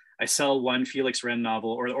I sell one Felix Wren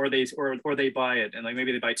novel, or they buy it, and like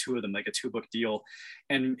maybe they buy 2 of them, like a 2-book deal.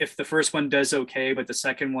 And if the first one does okay, but the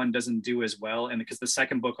second one doesn't do as well, and because the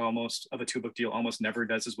second book almost of a 2-book deal almost never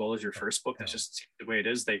does as well as your first book, that's just the way it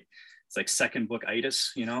is. It's like second book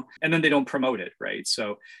itis, you know, and then they don't promote it, right?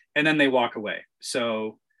 So, and then they walk away.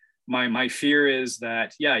 So my fear is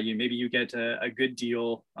that, yeah, maybe you get a good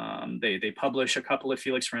deal. They publish a couple of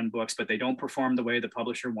Felix Wren books, but they don't perform the way the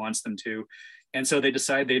publisher wants them to. And so they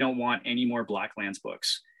decide they don't want any more Blacklands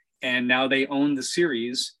books. And now they own the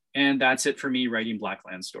series, and that's it for me writing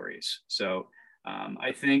Blacklands stories. So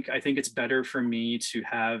I think it's better for me to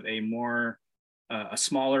have a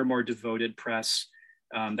smaller, more devoted press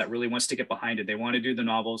that really wants to get behind it. They want to do the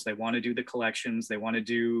novels, they want to do the collections, they want to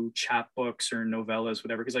do chapbooks or novellas,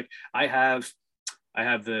 whatever. Because like I have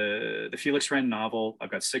the Felix Wren novel,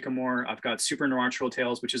 I've got Sycamore, I've got Supernatural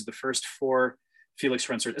Tales, which is the first 4 Felix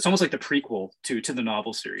Wren stories. It's almost like the prequel to the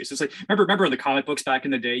novel series. It's like, remember in the comic books back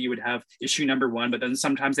in the day, you would have issue number 1, but then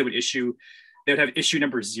sometimes they would have issue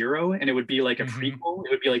number 0, and it would be like a prequel.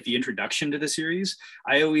 It would be like the introduction to the series.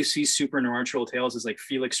 I always see Supernatural Tales as like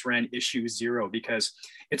Felix Wren issue 0, because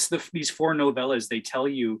it's these 4 novellas. They tell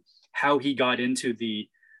you how he got into the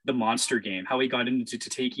monster game, how he got into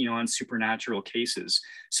taking on supernatural cases,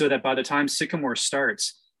 so that by the time Sycamore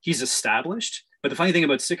starts, he's established. But the funny thing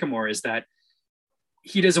about Sycamore is that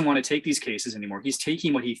he doesn't want to take these cases anymore. He's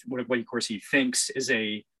taking what of course he thinks is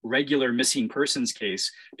a regular missing persons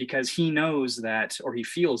case, because he knows that, or he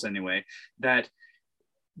feels anyway, that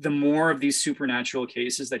the more of these supernatural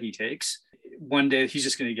cases that he takes, one day he's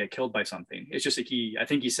just going to get killed by something. It's just like I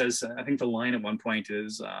think he says, I think the line at one point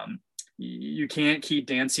is, you can't keep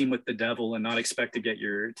dancing with the devil and not expect to get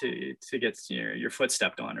your foot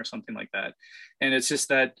stepped on, or something like that. And it's just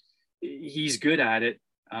that he's good at it.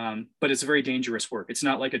 But it's a very dangerous work. It's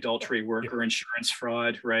not like adultery work or insurance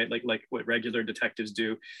fraud, right? Like what regular detectives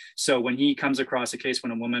do. So when he comes across a case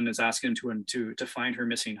when a woman is asking him to find her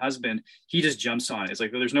missing husband, he just jumps on it. It's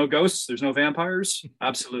like, there's no ghosts, there's no vampires.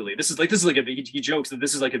 Absolutely. This is like he jokes that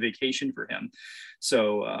this is like a vacation for him.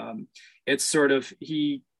 So it's sort of,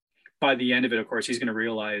 by the end of it, of course, he's going to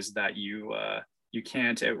realize that you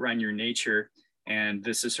can't outrun your nature. And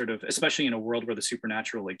this is sort of, especially in a world where the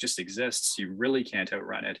supernatural like just exists, you really can't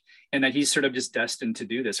outrun it. And that he's sort of just destined to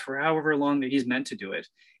do this for however long that he's meant to do it.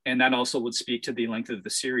 And that also would speak to the length of the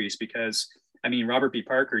series, because I mean, Robert B.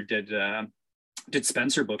 Parker did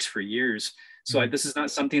Spencer books for years. So this is not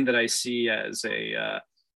something that I see as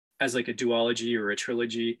like a duology or a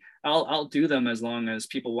trilogy. I'll do them as long as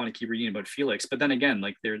people want to keep reading about Felix. But then again,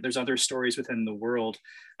 like there's other stories within the world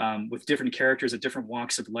with different characters at different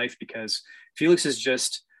walks of life, because Felix is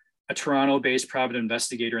just a Toronto-based private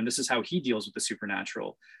investigator, and this is how he deals with the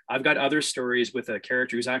supernatural. I've got other stories with a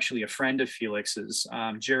character who's actually a friend of Felix's,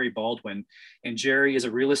 Jerry Baldwin, and Jerry is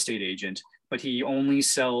a real estate agent, but he only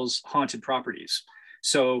sells haunted properties.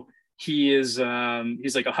 So he's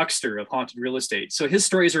like a huckster of haunted real estate. So his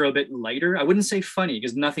stories are a bit lighter. I wouldn't say funny,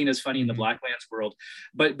 because nothing is funny in the Blacklands world,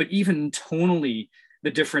 but even tonally,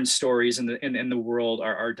 the different stories in the world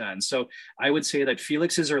are done. So I would say that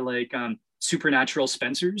Felix's are like supernatural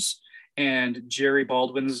Spencers, and Jerry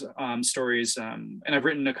Baldwin's stories. And I've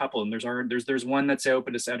written a couple, and there's one that's out,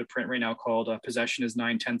 but it's out of print right now, called Possession is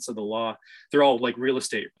 9/10 of the Law. They're all like real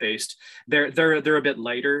estate based. They're a bit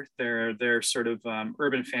lighter. They're sort of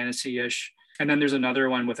urban fantasy-ish. And then there's another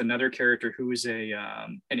one with another character who is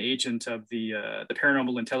an agent of the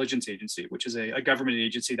Paranormal Intelligence Agency, which is a government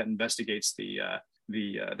agency that investigates the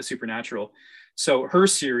supernatural. So her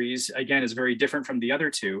series again is very different from the other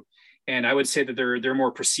two. And I would say that they're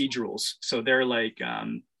more procedurals. So they're like,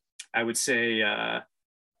 I would say,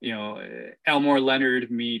 Elmore Leonard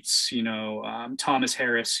meets, Thomas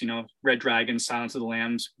Harris, Red Dragon, Silence of the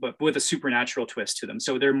Lambs, but with a supernatural twist to them.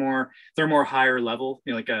 So they're more higher level,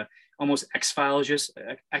 like a almost X-Files-ish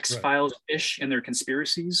in their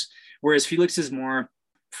conspiracies. Whereas Felix is more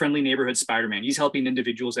friendly neighborhood Spider-Man. He's helping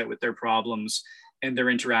individuals out with their problems and their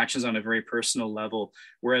interactions on a very personal level.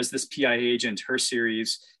 Whereas this PI agent, her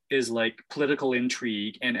series, is like political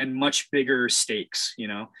intrigue and much bigger stakes,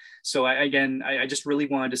 So I just really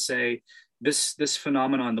wanted to say this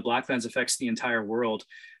phenomenon, the Blacklands, affects the entire world.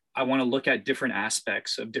 I want to look at different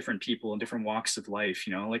aspects of different people and different walks of life,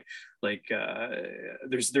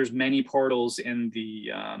 there's many portals in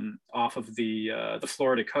the off of the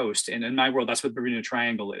Florida coast, and in my world that's what Bermuda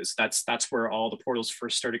Triangle is. That's where all the portals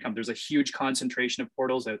first started coming. There's a huge concentration of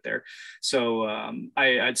portals out there. So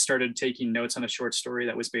I'd started taking notes on a short story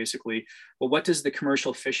that was basically, well, what does the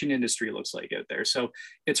commercial fishing industry looks like out there? So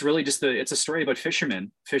it's really just it's a story about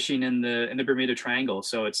fishermen fishing in the Bermuda Triangle.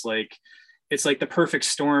 So it's like the perfect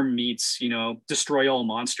storm meets, destroy all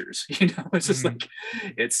monsters. It's just like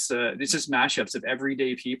it's just mashups of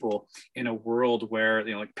everyday people in a world where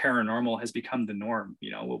like paranormal has become the norm.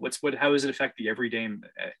 How does it affect the everyday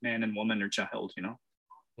man and woman or child? We'll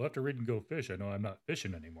have to read and go fish. I know I'm not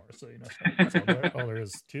fishing anymore, so that's all there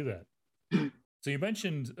is to that. So you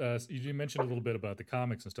mentioned a little bit about the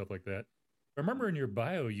comics and stuff like that. I remember in your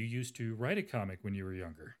bio you used to write a comic when you were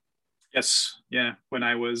younger. Yes, yeah. When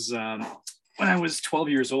I was 12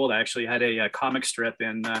 years old, I actually had a comic strip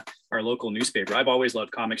in our local newspaper. I've always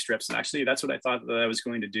loved comic strips, and actually that's what I thought that I was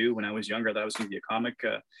going to do when I was younger, that I was going to be a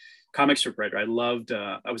comic strip writer. I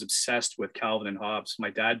was obsessed with Calvin and Hobbes. My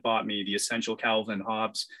dad bought me the Essential Calvin and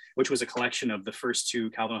Hobbes, which was a collection of the first two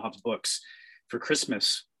Calvin and Hobbes books, for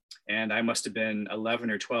Christmas. And I must have been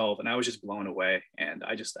 11 or 12, and I was just blown away. And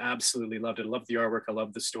I just absolutely loved it. I loved the artwork. I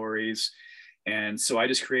loved the stories. And so I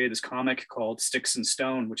just created this comic called Sticks and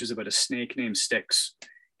Stone, which is about a snake named Styx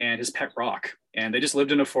and his pet rock. And they just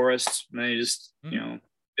lived in a forest, and they just,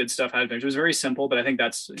 did stuff, had adventures. It was very simple, but I think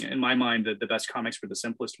that's, in my mind, the best comics were the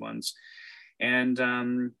simplest ones. And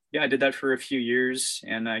I did that for a few years,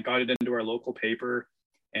 and I got it into our local paper,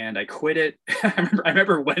 and I quit it. I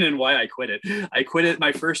remember when and why I quit it. I quit it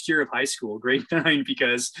my first year of high school, grade 9,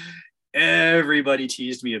 because everybody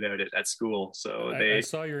teased me about it at school. So I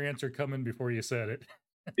saw your answer coming before you said it.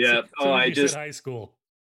 So, Yeah. so Oh, when you said high school,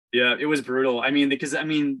 yeah, it was brutal. I mean, because I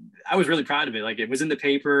was really proud of it. Like it was in the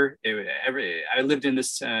paper. I lived in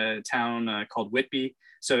this town called Whitby,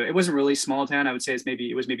 so it wasn't really a small town. I would say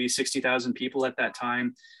it was maybe 60,000 people at that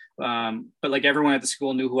time. But like everyone at the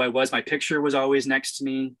school knew who I was. My picture was always next to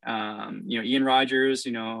me. Ian Rogers,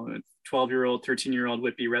 12-year-old, 13-year-old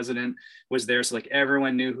Whitby resident was there. So like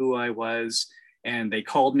everyone knew who I was. And they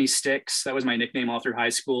called me Sticks. That was my nickname all through high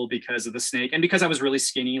school because of the snake and because I was really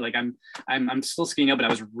skinny. Like I'm still skinny now, but I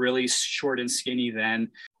was really short and skinny then.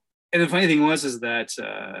 And the funny thing was that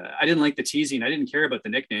I didn't like the teasing. I didn't care about the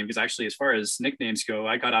nickname because actually, as far as nicknames go,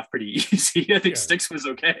 I got off pretty easy. I think yeah, Sticks was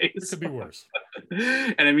okay. it could be worse.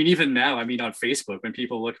 And I mean, even now, I mean, on Facebook, when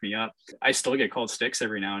people look me up, I still get called Sticks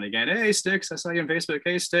every now and again. Hey, Sticks, I saw you on Facebook.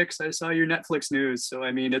 Hey, Sticks, I saw your Netflix news. So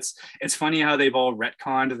I mean, it's funny how they've all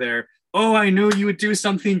retconned their. Oh, I knew you would do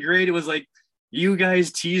something great. It was like you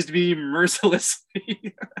guys teased me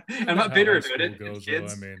mercilessly. I'm not bitter about it. Goes,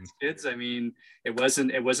 Kids, I mean, it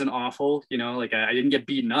wasn't awful, like I didn't get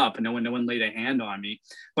beaten up and no one laid a hand on me,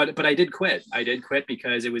 but I did quit.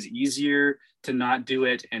 Because it was easier to not do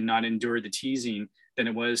it and not endure the teasing than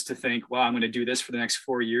it was to think, wow, I'm going to do this for the next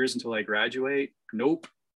 4 years until I graduate. Nope.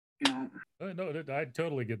 No, I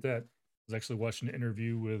totally get that. I was actually watching an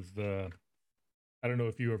interview with I don't know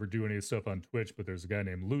if you ever do any of the stuff on Twitch, but there's a guy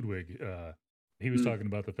named Ludwig. He was talking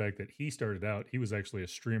about the fact that he started out, he was actually a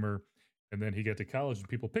streamer, and then he got to college and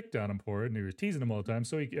people picked on him for it, and he was teasing him all the time.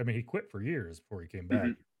 So he quit for years before he came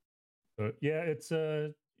back. But yeah, it's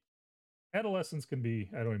adolescence can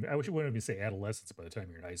be. I wish I wouldn't even say adolescence by the time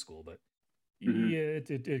you're in high school, but yeah,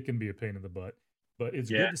 it can be a pain in the butt. But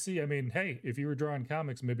it's good to see. I mean, hey, if you were drawing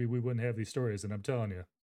comics, maybe we wouldn't have these stories. And I'm telling you,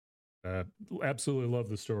 absolutely love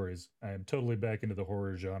the stories. I am totally back into the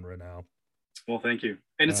horror genre now. Well, thank you.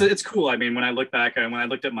 And it's cool. I mean, when I look back, when I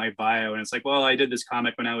looked at my bio, and it's like, well, I did this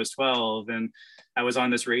comic when I was 12, and I was on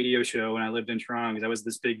this radio show when I lived in Toronto because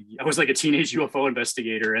I was like a teenage UFO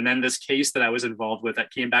investigator. And then this case that I was involved with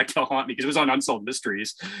that came back to haunt me because it was on Unsolved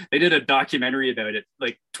Mysteries. They did a documentary about it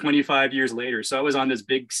like 25 years later. So I was on this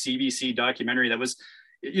big CBC documentary that was,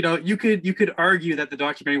 you could argue that the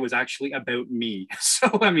documentary was actually about me.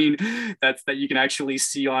 So I mean, that you can actually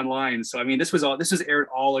see online. So I mean, this was aired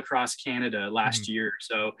all across Canada last year.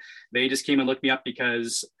 So they just came and looked me up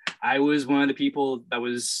because I was one of the people that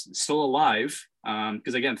was still alive.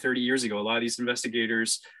 Because again, 30 years ago, a lot of these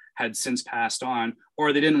investigators had since passed on,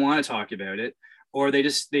 or they didn't want to talk about it, or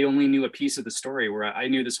they only knew a piece of the story. Where I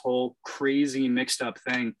knew this whole crazy mixed up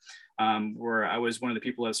thing. Where I was one of the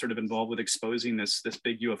people that was sort of involved with exposing this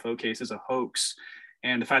big UFO case as a hoax.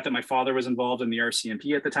 And the fact that my father was involved in the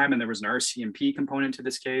RCMP at the time, and there was an RCMP component to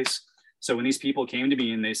this case. So when these people came to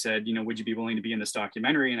me and they said, would you be willing to be in this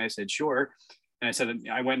documentary? And I said, sure. And I said,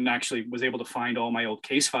 I went and actually was able to find all my old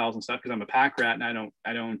case files and stuff because I'm a pack rat and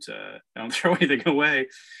I don't throw anything away.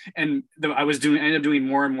 And I ended up doing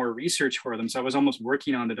more and more research for them. So I was almost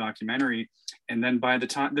working on the documentary. And then by the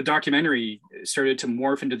time the documentary started to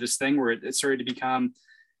morph into this thing where it started to become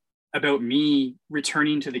about me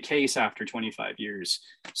returning to the case after 25 years.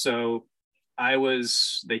 So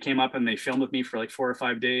they came up and they filmed with me for like 4 or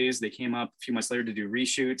 5 days. They came up a few months later to do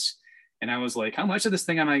reshoots. And I was like, how much of this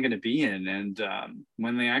thing am I going to be in? And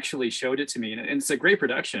when they actually showed it to me, and it's a great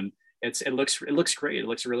production, it looks great. It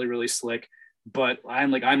looks really, really slick, but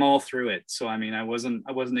I'm all through it. So, I mean, I wasn't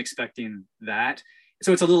expecting that.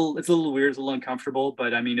 So it's a little weird, it's a little uncomfortable,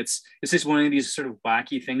 but I mean, it's just one of these sort of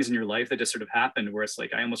wacky things in your life that just sort of happened where it's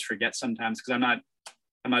like, I almost forget sometimes because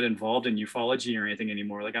I'm not involved in ufology or anything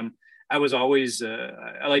anymore. Like I was always,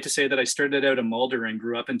 I like to say that I started out a Mulder and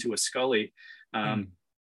grew up into a Scully.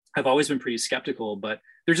 I've always been pretty skeptical, but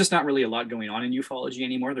there's just not really a lot going on in ufology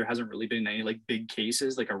anymore. There hasn't really been any like big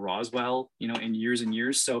cases like a Roswell, in years and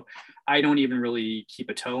years. So I don't even really keep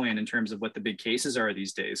a toe in terms of what the big cases are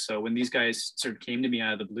these days. So when these guys sort of came to me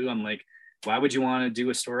out of the blue, I'm like, why would you want to do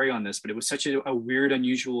a story on this? But it was such a weird,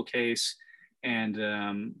 unusual case. And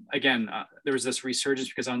again, there was this resurgence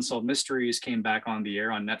because Unsolved Mysteries came back on the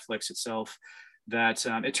air on Netflix itself. That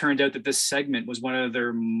it turned out that this segment was one of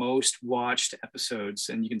their most watched episodes,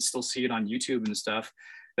 and you can still see it on YouTube and stuff.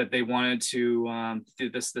 That they wanted to,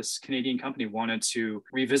 this Canadian company wanted to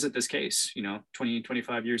revisit this case,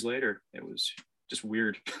 25 years later. It was just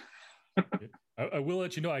weird. I will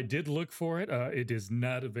let you know, I did look for it. It is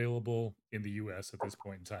not available in the US at this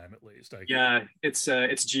point in time, at least. Yeah, it's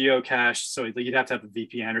geocached, so you'd have to have a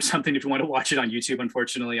VPN or something if you want to watch it on YouTube.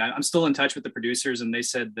 Unfortunately, I'm still in touch with the producers, and they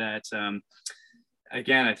said that.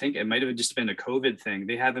 Again, I think it might have just been a COVID thing.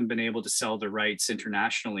 They haven't been able to sell the rights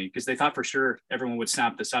internationally because they thought for sure everyone would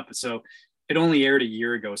snap this up. So it only aired a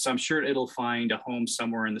year ago, so I'm sure it'll find a home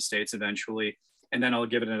somewhere in the States eventually. And then I'll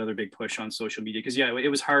give it another big push on social media, because yeah, it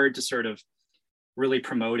was hard to sort of really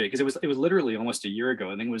promote it, because it was literally almost a year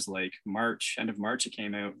ago. I think it was like March, end of March, it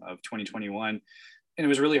came out of 2021. And it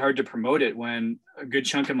was really hard to promote it when a good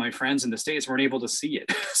chunk of my friends in the States weren't able to see it.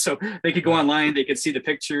 So they could go online, they could see the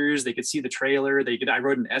pictures, they could see the trailer. I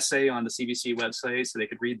wrote an essay on the CBC website so they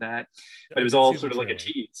could read that, but it was all sort of like a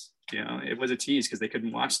tease. It was a tease because they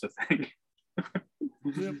couldn't watch the thing.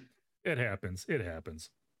 Yep. It happens.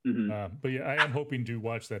 Mm-hmm. But yeah, I am hoping to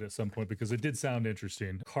watch that at some point because it did sound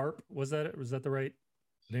interesting. Carp, was that the right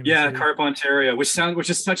name? Yeah, Carp, Ontario, which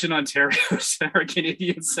is such an Ontario or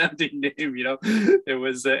Canadian sounding name. It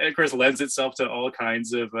was, of course, lends itself to all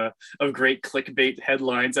kinds of great clickbait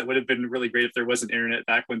headlines that would have been really great if there wasn't internet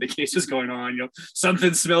back when the case was going on.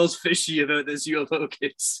 Something smells fishy about this UFO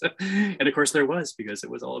case, and of course there was, because it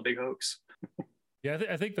was all a big hoax. Yeah,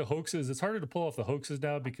 I think the hoaxes, it's harder to pull off the hoaxes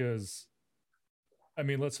now because, I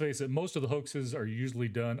mean, let's face it, most of the hoaxes are usually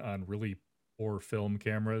done on really poor film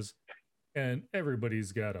cameras, and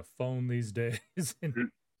everybody's got a phone these days.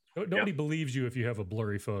 And nobody believes you if you have a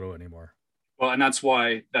blurry photo anymore. Well, and that's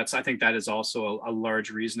why I think that is also a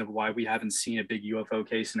large reason of why we haven't seen a big UFO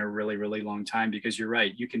case in a really, really long time, because you're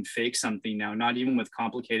right. You can fake something now, not even with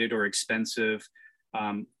complicated or expensive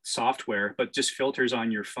software, but just filters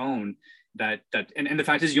on your phone. And the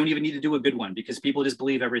fact is, you don't even need to do a good one, because people just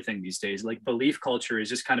believe everything these days. Like, belief culture has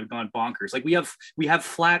just kind of gone bonkers. Like, we have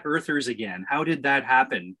flat earthers again. How did that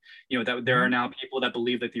happen? That there are now people that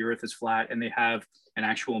believe that the earth is flat, and they have an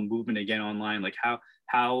actual movement again online. Like,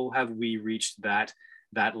 how have we reached that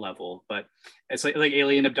level? But it's like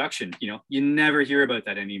alien abduction. You never hear about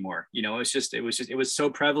that anymore. It was so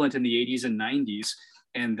prevalent in the 80s and 90s,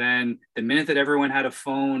 and then the minute that everyone had a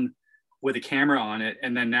phone with a camera on it,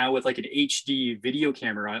 and then now with like an HD video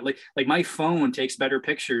camera on it, like my phone takes better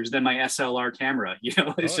pictures than my SLR camera.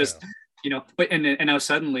 But now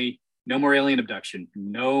suddenly no more alien abduction.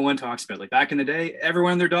 No one talks about it. Like, back in the day,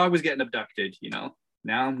 everyone and their dog was getting abducted.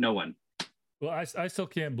 Now no one. Well, I still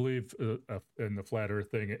can't believe in the flat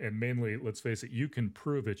Earth thing, and mainly, let's face it, you can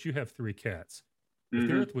prove it. You have 3 cats. If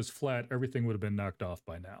the Earth was flat, everything would have been knocked off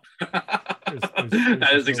by now.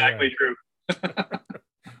 That is exactly true.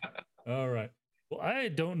 All right. Well, I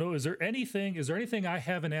don't know. Is there anything I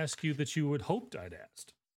haven't asked you that you would hoped I'd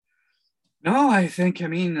asked? No, I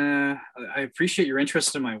appreciate your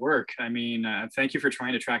interest in my work. Thank you for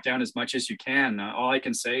trying to track down as much as you can. All I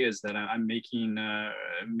can say is that I'm making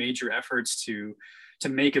major efforts to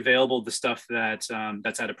make available the stuff that's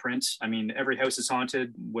out of print. Every House is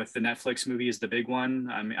Haunted with the Netflix movie is the big one.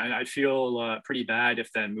 I feel pretty bad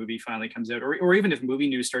if that movie finally comes out, or even if movie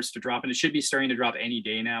news starts to drop, and it should be starting to drop any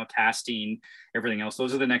day now, casting, everything else.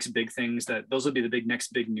 Those are the next big things, those will be the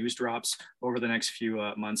next big news drops over the next few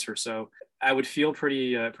months or so. I would feel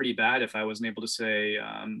pretty bad if I wasn't able to say,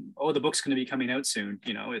 the book's going to be coming out soon.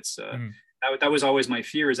 That was always my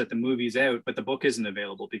fear, is that the movie's out, but the book isn't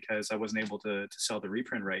available because I wasn't able to sell the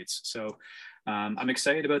reprint rights. So I'm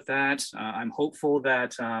excited about that. I'm hopeful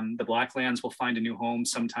that the Blacklands will find a new home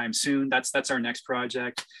sometime soon. That's our next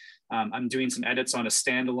project. I'm doing some edits on a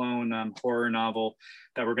standalone horror novel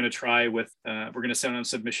that we're going to try with. We're going to send on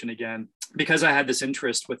submission again, because I had this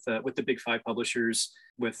interest with the big 5 publishers,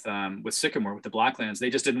 with Sycamore, with the Blacklands. They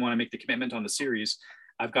just didn't want to make the commitment on the series.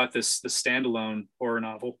 I've got this standalone horror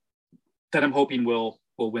novel that I'm hoping will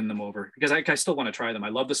win them over, because I still want to try them. I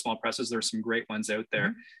love the small presses. There's some great ones out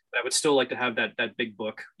there. But I would still like to have that big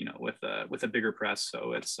book, with a bigger press.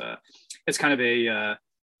 So it's kind of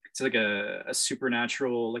it's like a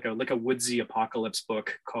supernatural, like a woodsy apocalypse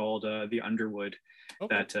book called The Underwood.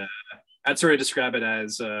 Okay. I'd sort of describe it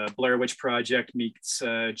as Blair Witch Project meets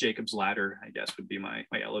Jacob's Ladder, I guess, would be my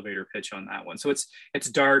elevator pitch on that one. So it's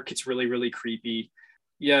dark. It's really, really creepy.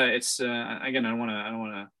 Yeah, it's again, I don't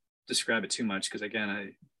want to describe it too much, because again,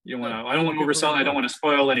 I don't want to oversell. I don't want to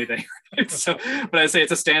spoil anything. So, but I say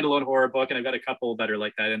it's a standalone horror book, and I've got a couple that are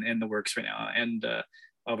like that in the works right now. And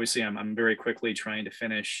obviously, I'm very quickly trying to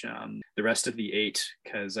finish the rest of the 8,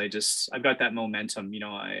 because I've got that momentum.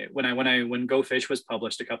 When Go Fish was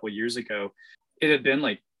published a couple of years ago, it had been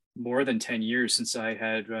like more than 10 years since I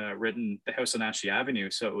had written The House on Ashley Avenue.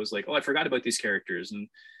 So it was like, I forgot about these characters, and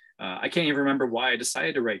I can't even remember why I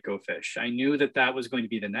decided to write Go Fish. I knew that was going to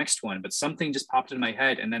be the next one, but something just popped in my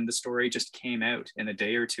head, and then the story just came out in a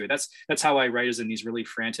day or two. That's how I write, is in these really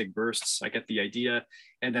frantic bursts. I get the idea,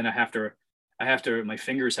 and then my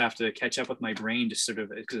fingers have to catch up with my brain, just sort of,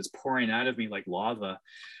 because it's pouring out of me like lava.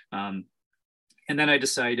 And then I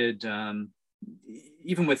decided,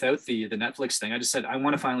 even without the Netflix thing, I just said, I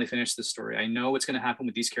want to finally finish this story. I know what's going to happen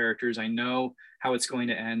with these characters. I know how it's going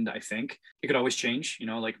to end. I think it could always change,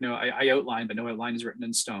 like, no, I outlined, but no outline is written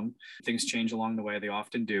in stone. Things change along the way. They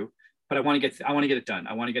often do. But I want to get it done.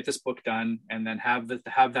 I want to get this book done and then have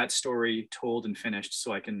that story told and finished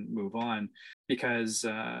so I can move on, because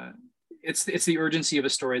it's the urgency of a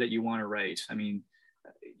story that you want to write. I mean,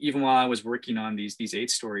 even while I was working on these 8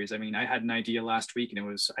 stories, I mean, I had an idea last week, and it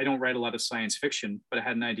was, I don't write a lot of science fiction, but I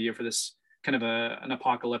had an idea for this kind of an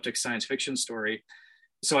apocalyptic science fiction story.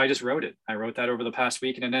 So I just wrote it. I wrote that over the past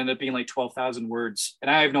week, and it ended up being like 12,000 words.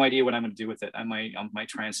 And I have no idea what I'm going to do with it. I might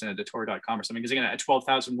try and send it to Tor.com or something, because again, at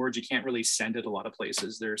 12,000 words, you can't really send it a lot of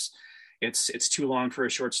places. It's too long for a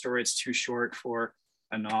short story. It's too short for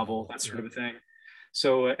a novel, that sort of a thing.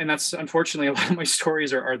 So, and that's unfortunately a lot of my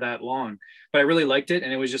stories are that long, but I really liked it.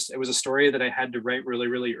 And it was a story that I had to write really,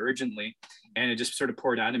 really urgently. And it just sort of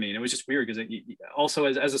poured out of me. And it was just weird because also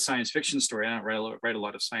as a science fiction story, I don't write a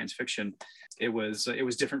lot of science fiction. It was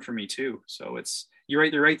different for me too. So you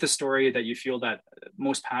write the story that you feel that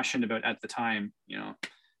most passionate about at the time,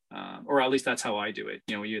 or at least that's how I do it.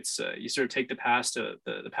 You sort of take the path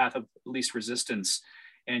of least resistance.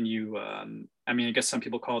 And I mean, I guess some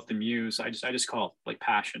people call it the muse. I just call it like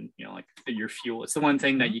passion, like your fuel. It's the one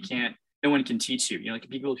thing that no one can teach you. Like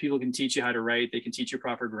people can teach you how to write. They can teach you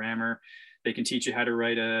proper grammar. They can teach you how to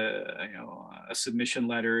write a submission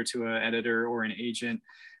letter to an editor or an agent.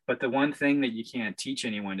 But the one thing that you can't teach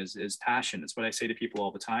anyone is passion. It's what I say to people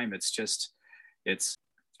all the time.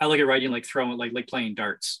 I look at writing like throwing, like playing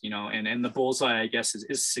darts, and the bullseye, I guess,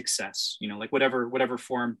 is success, like whatever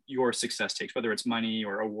form your success takes, whether it's money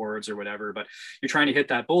or awards or whatever, but you're trying to hit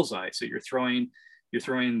that bullseye. So you're throwing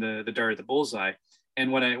the dart at the bullseye.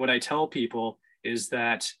 And what I tell people is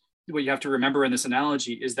that what you have to remember in this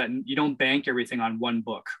analogy is that you don't bank everything on one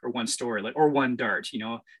book or one story, or one dart,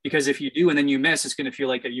 because if you do and then you miss, it's going to feel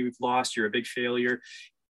like you've lost, you're a big failure.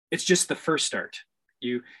 It's just the first dart.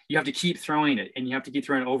 You have to keep throwing it, and you have to keep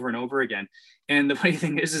throwing it over and over again. And the funny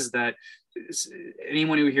thing is that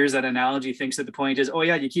anyone who hears that analogy thinks that the point is, oh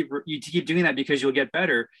yeah, you keep doing that because you'll get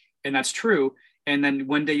better. And that's true. And then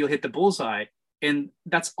one day you'll hit the bullseye. And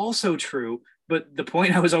that's also true. But the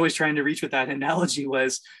point I was always trying to reach with that analogy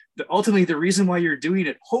was that ultimately the reason why you're doing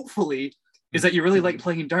it, hopefully, is that you really like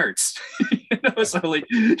playing darts. So like,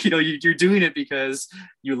 you're doing it because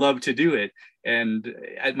you love to do it. And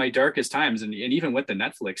at my darkest times, and even with the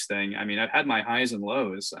Netflix thing, I mean, I've had my highs and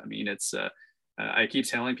lows. I mean, it's I keep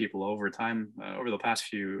telling people over the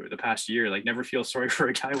past year, like, never feel sorry for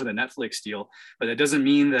a guy with a Netflix deal. But that doesn't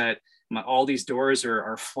mean that all these doors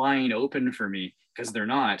are flying open for me, because they're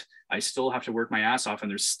not. I still have to work my ass off,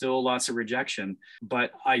 and there's still lots of rejection.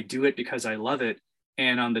 But I do it because I love it.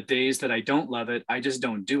 And on the days that I don't love it, I just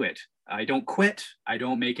don't do it. I don't quit. I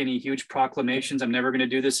don't make any huge proclamations. I'm never going to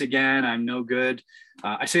do this again. I'm no good.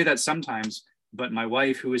 I say that sometimes, but my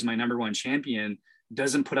wife, who is my number one champion,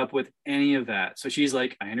 doesn't put up with any of that. So she's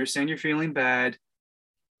like, I understand you're feeling bad.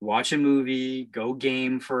 Watch a movie, go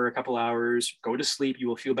game for a couple hours, go to sleep. You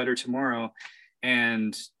will feel better tomorrow.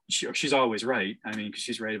 And she's always right. I mean, because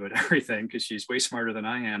she's right about everything, because she's way smarter than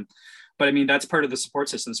I am. But I mean, that's part of the support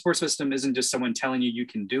system. The support system isn't just someone telling you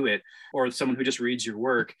can do it, or someone who just reads your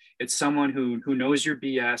work. It's someone who knows your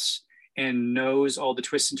BS and knows all the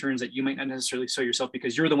twists and turns that you might not necessarily show yourself,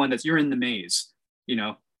 because you're the one you're in the maze,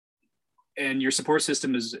 and your support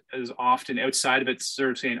system is often outside of it,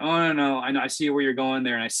 sort of saying, oh, no, I know, I see where you're going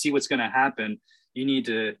there, and I see what's going to happen. You need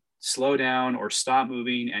to slow down or stop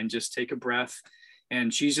moving and just take a breath.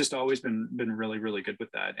 And she's just always been really, really good with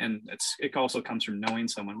that. And it also comes from knowing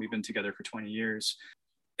someone. We've been together for 20 years.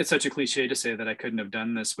 It's such a cliche to say that I couldn't have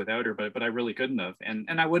done this without her, but I really couldn't have. And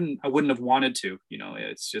I wouldn't have wanted to.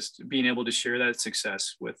 It's just being able to share that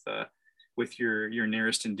success with your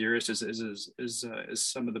nearest and dearest is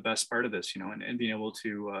some of the best part of this. And being able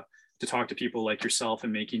to talk to people like yourself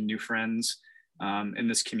and making new friends in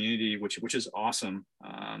this community, which is awesome.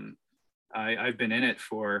 I've been in it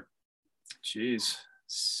for,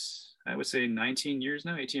 I would say 19 years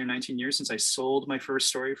now, 18 or 19 years since I sold my first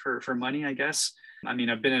story for money, I guess. I mean,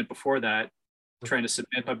 I've been in it before that, trying to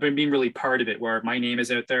submit, but being really part of it, where my name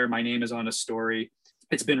is out there, my name is on a story,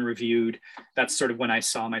 it's been reviewed. That's sort of when I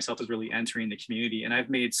saw myself as really entering the community. And I've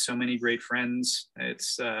made so many great friends.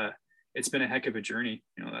 It's been a heck of a journey.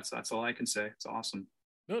 That's all I can say. It's awesome.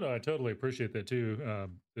 No, I totally appreciate that too.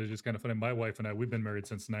 It's just kind of funny. My wife and I, we've been married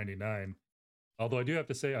since '99. Although I do have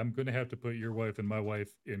to say, I'm going to have to put your wife and my wife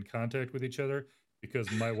in contact with each other, because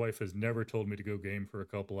my wife has never told me to go game for a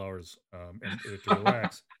couple hours and to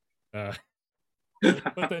relax.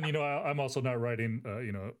 But then, I'm also not writing,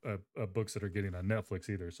 books that are getting on Netflix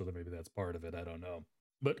either. So that maybe that's part of it. I don't know.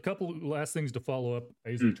 But a couple last things to follow up. I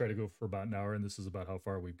usually Mm, try to go for about an hour, and this is about how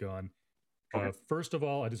far we've gone. okay. First of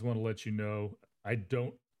all, I just want to let you know I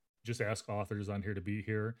don't just ask authors on here to be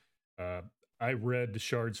here. Uh, I read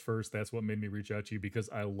Shards first. That's what made me reach out to you because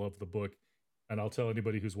I love the book. And I'll tell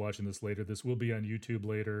anybody who's watching this later, this will be on YouTube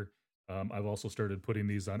later. I've also started putting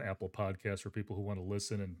these on Apple Podcasts for people who want to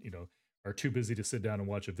listen and, are too busy to sit down and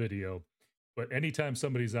watch a video. But anytime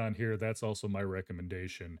somebody's on here, that's also my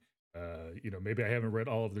recommendation. Maybe I haven't read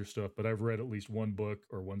all of their stuff, but I've read at least one book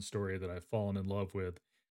or one story that I've fallen in love with.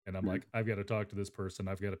 And I'm Mm, like, I've got to talk to this person.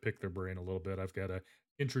 I've got to pick their brain a little bit. I've got to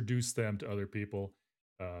introduce them to other people.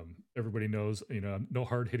 Everybody knows, no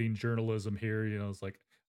hard hitting journalism here. It's like,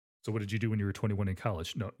 so what did you do when you were 21 in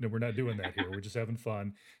college? No, no, we're not doing that here. We're just having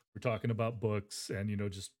fun. We're talking about books and,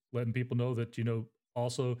 just letting people know that,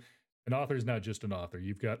 also an author is not just an author.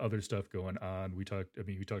 You've got other stuff going on. We talked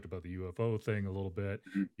about the UFO thing a little bit.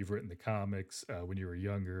 mm, You've written the comics when you were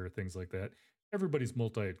younger, things like that. Everybody's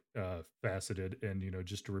multi faceted. And,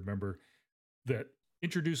 just to remember that,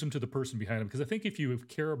 introduce them to the person behind them. Because I think if you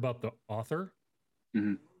care about the author,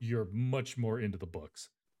 mm. you're much more into the books.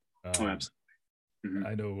 Oh, Um, absolutely. Mm,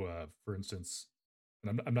 I know, for instance,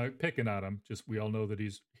 and I'm not picking on him. Just we all know that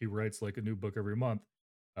he writes like a new book every month.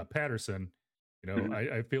 Patterson, mm,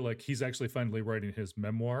 I feel like he's actually finally writing his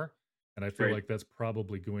memoir, and I feel right, like that's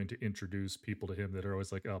probably going to introduce people to him that are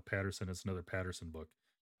always like, "Oh, Patterson, it's another Patterson book,"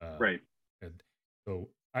 uh, right. and so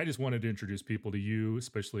I just wanted to introduce people to you,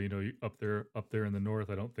 especially up there in the north.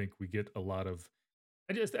 I don't think we get a lot of.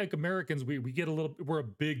 I just like Americans, we get a little. We're a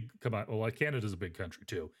big come on. Well, like Canada's a big country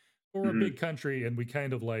too. But we're a Mm, big country, and we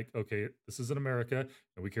kind of like, okay, this is in America,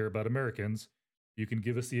 and we care about Americans. You can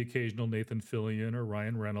give us the occasional Nathan Fillion or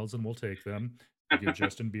Ryan Reynolds, and we'll take them. We'll give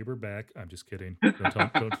Justin Bieber back. I'm just kidding.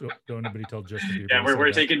 Don't anybody tell Justin Bieber yeah, I we're said we're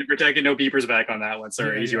that. taking we're taking no beepers back on that one. Yeah,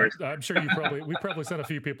 Sorry, he's yeah. yours. I'm sure we probably sent a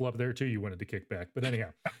few people up there too. You wanted to kick back, but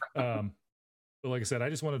anyhow, um, but like I said, I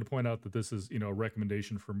just wanted to point out that this is, a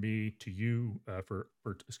recommendation for me to you, for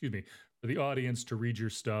excuse me, for the audience to read your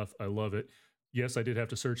stuff. I love it. Yes, I did have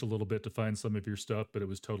to search a little bit to find some of your stuff, but it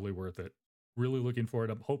was totally worth it. Really looking forward.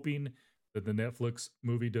 I'm hoping that the Netflix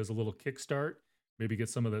movie does a little kickstart, maybe get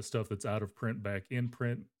some of that stuff that's out of print back in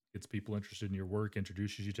print, gets people interested in your work,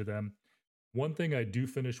 introduces you to them. One thing I do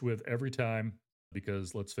finish with every time,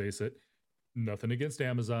 because let's face it, nothing against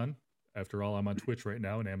Amazon. After all, I'm on Twitch right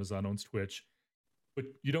now, and Amazon owns Twitch. But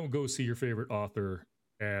you don't go see your favorite author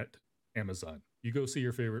at Amazon. You go see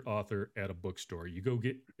your favorite author at a bookstore. You go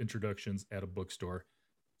get introductions at a bookstore.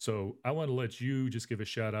 So I want to let you just give a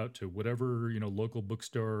shout out to whatever, local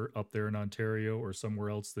bookstore up there in Ontario or somewhere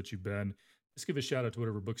else that you've been. Just give a shout out to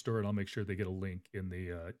whatever bookstore, and I'll make sure they get a link in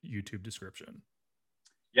the YouTube description.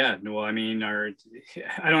 Yeah, no, I mean, I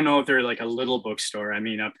don't know if they're like a little bookstore. I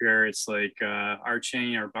mean, up here, it's like our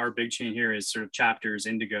chain, our big chain here is sort of Chapters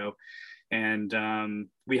Indigo. And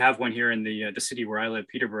we have one here in the city where I live,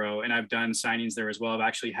 Peterborough, and I've done signings there as well. I've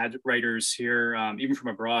actually had writers here, even from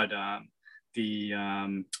abroad. The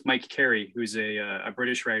Mike Carey, who's a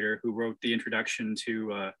British writer who wrote the introduction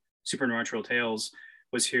to Supernatural Tales,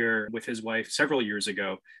 was here with his wife several years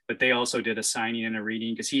ago. But they also did a signing and a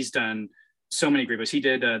reading because he's done so many great books. He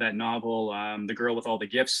did that novel, The Girl with All the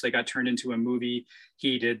Gifts, that got turned into a movie.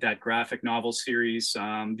 He did that graphic novel series,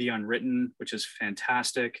 The Unwritten, which is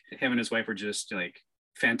fantastic. Him and his wife were just like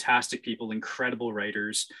fantastic people, incredible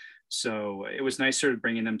writers. So it was nice sort of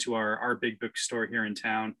bringing them to our big bookstore here in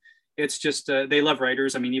town. It's just they love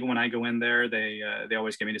writers. I mean, even when I go in there, they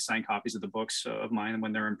always get me to sign copies of the books of mine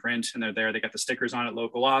when they're in print, and they're there. They got the stickers on it,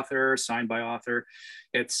 local author, signed by author.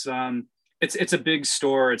 It's it's a big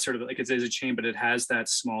store. It's sort of like it's a chain, but it has that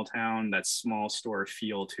small town, that small store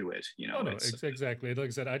feel to it. Oh no, It's exactly. Like I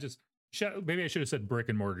said, maybe I should have said brick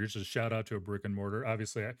and mortar. Just a shout out to a brick and mortar.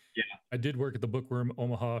 Obviously, yeah. I did work at the Bookworm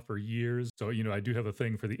Omaha for years, so I do have a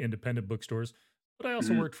thing for the independent bookstores. But I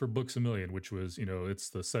also Mhm. worked for Books a Million, which was it's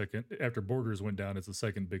the second after Borders went down. It's the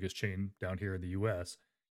second biggest chain down here in the U.S.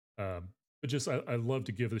 But just I love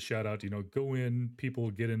to give the shout out. Go in, people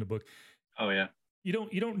get into book. Oh yeah. You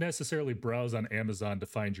don't necessarily browse on Amazon to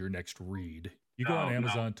find your next read. You go on No, no.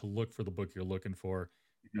 Amazon to look for the book you're looking for.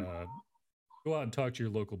 Mhm. Uh, Go out and talk to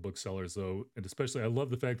your local booksellers, though, and especially I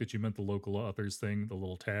love the fact that you meant the local authors thing, the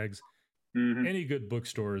little tags. Mhm. Any good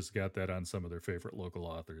bookstores got that on some of their favorite local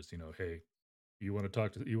authors. Hey, you want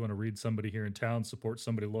to read somebody here in town, support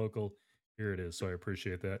somebody local. Here it is. So I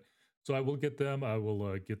appreciate that. So I will get them. I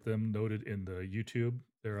will get them noted in the YouTube.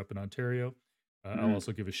 They're up in Ontario. I'll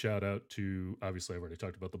also give a shout out to, obviously, I've already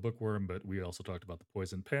talked about the bookworm, but we also talked about the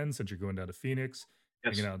poison pen. Since you're going down to Phoenix,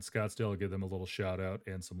 hanging Yes. out in Scottsdale, I'll give them a little shout out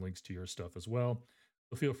and some links to your stuff as well.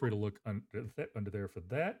 So feel free to look under there for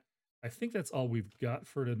that. I think that's all we've got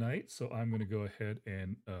for tonight. So I'm going to go ahead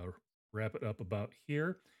and wrap it up about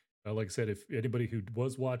here. Like I said, if anybody who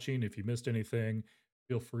was watching, if you missed anything,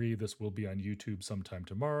 feel free. This will be on YouTube sometime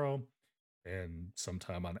tomorrow and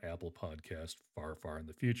sometime on Apple Podcast far, far in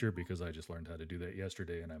the future because I just learned how to do that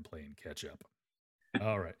yesterday and I'm playing catch up.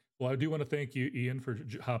 All right. Well, I do want to thank you, Ian, for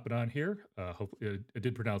hopping on here. Hope I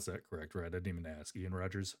did pronounce that correct, right? I didn't even ask. Ian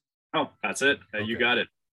Rogers. Oh, that's it. Okay. You got it.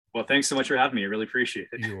 Well, thanks so much for having me. I really appreciate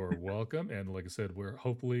it. You're welcome. And like I said, we're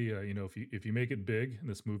hopefully, if you make it big and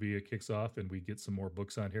this movie kicks off and we get some more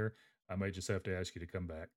books on here, I might just have to ask you to come back.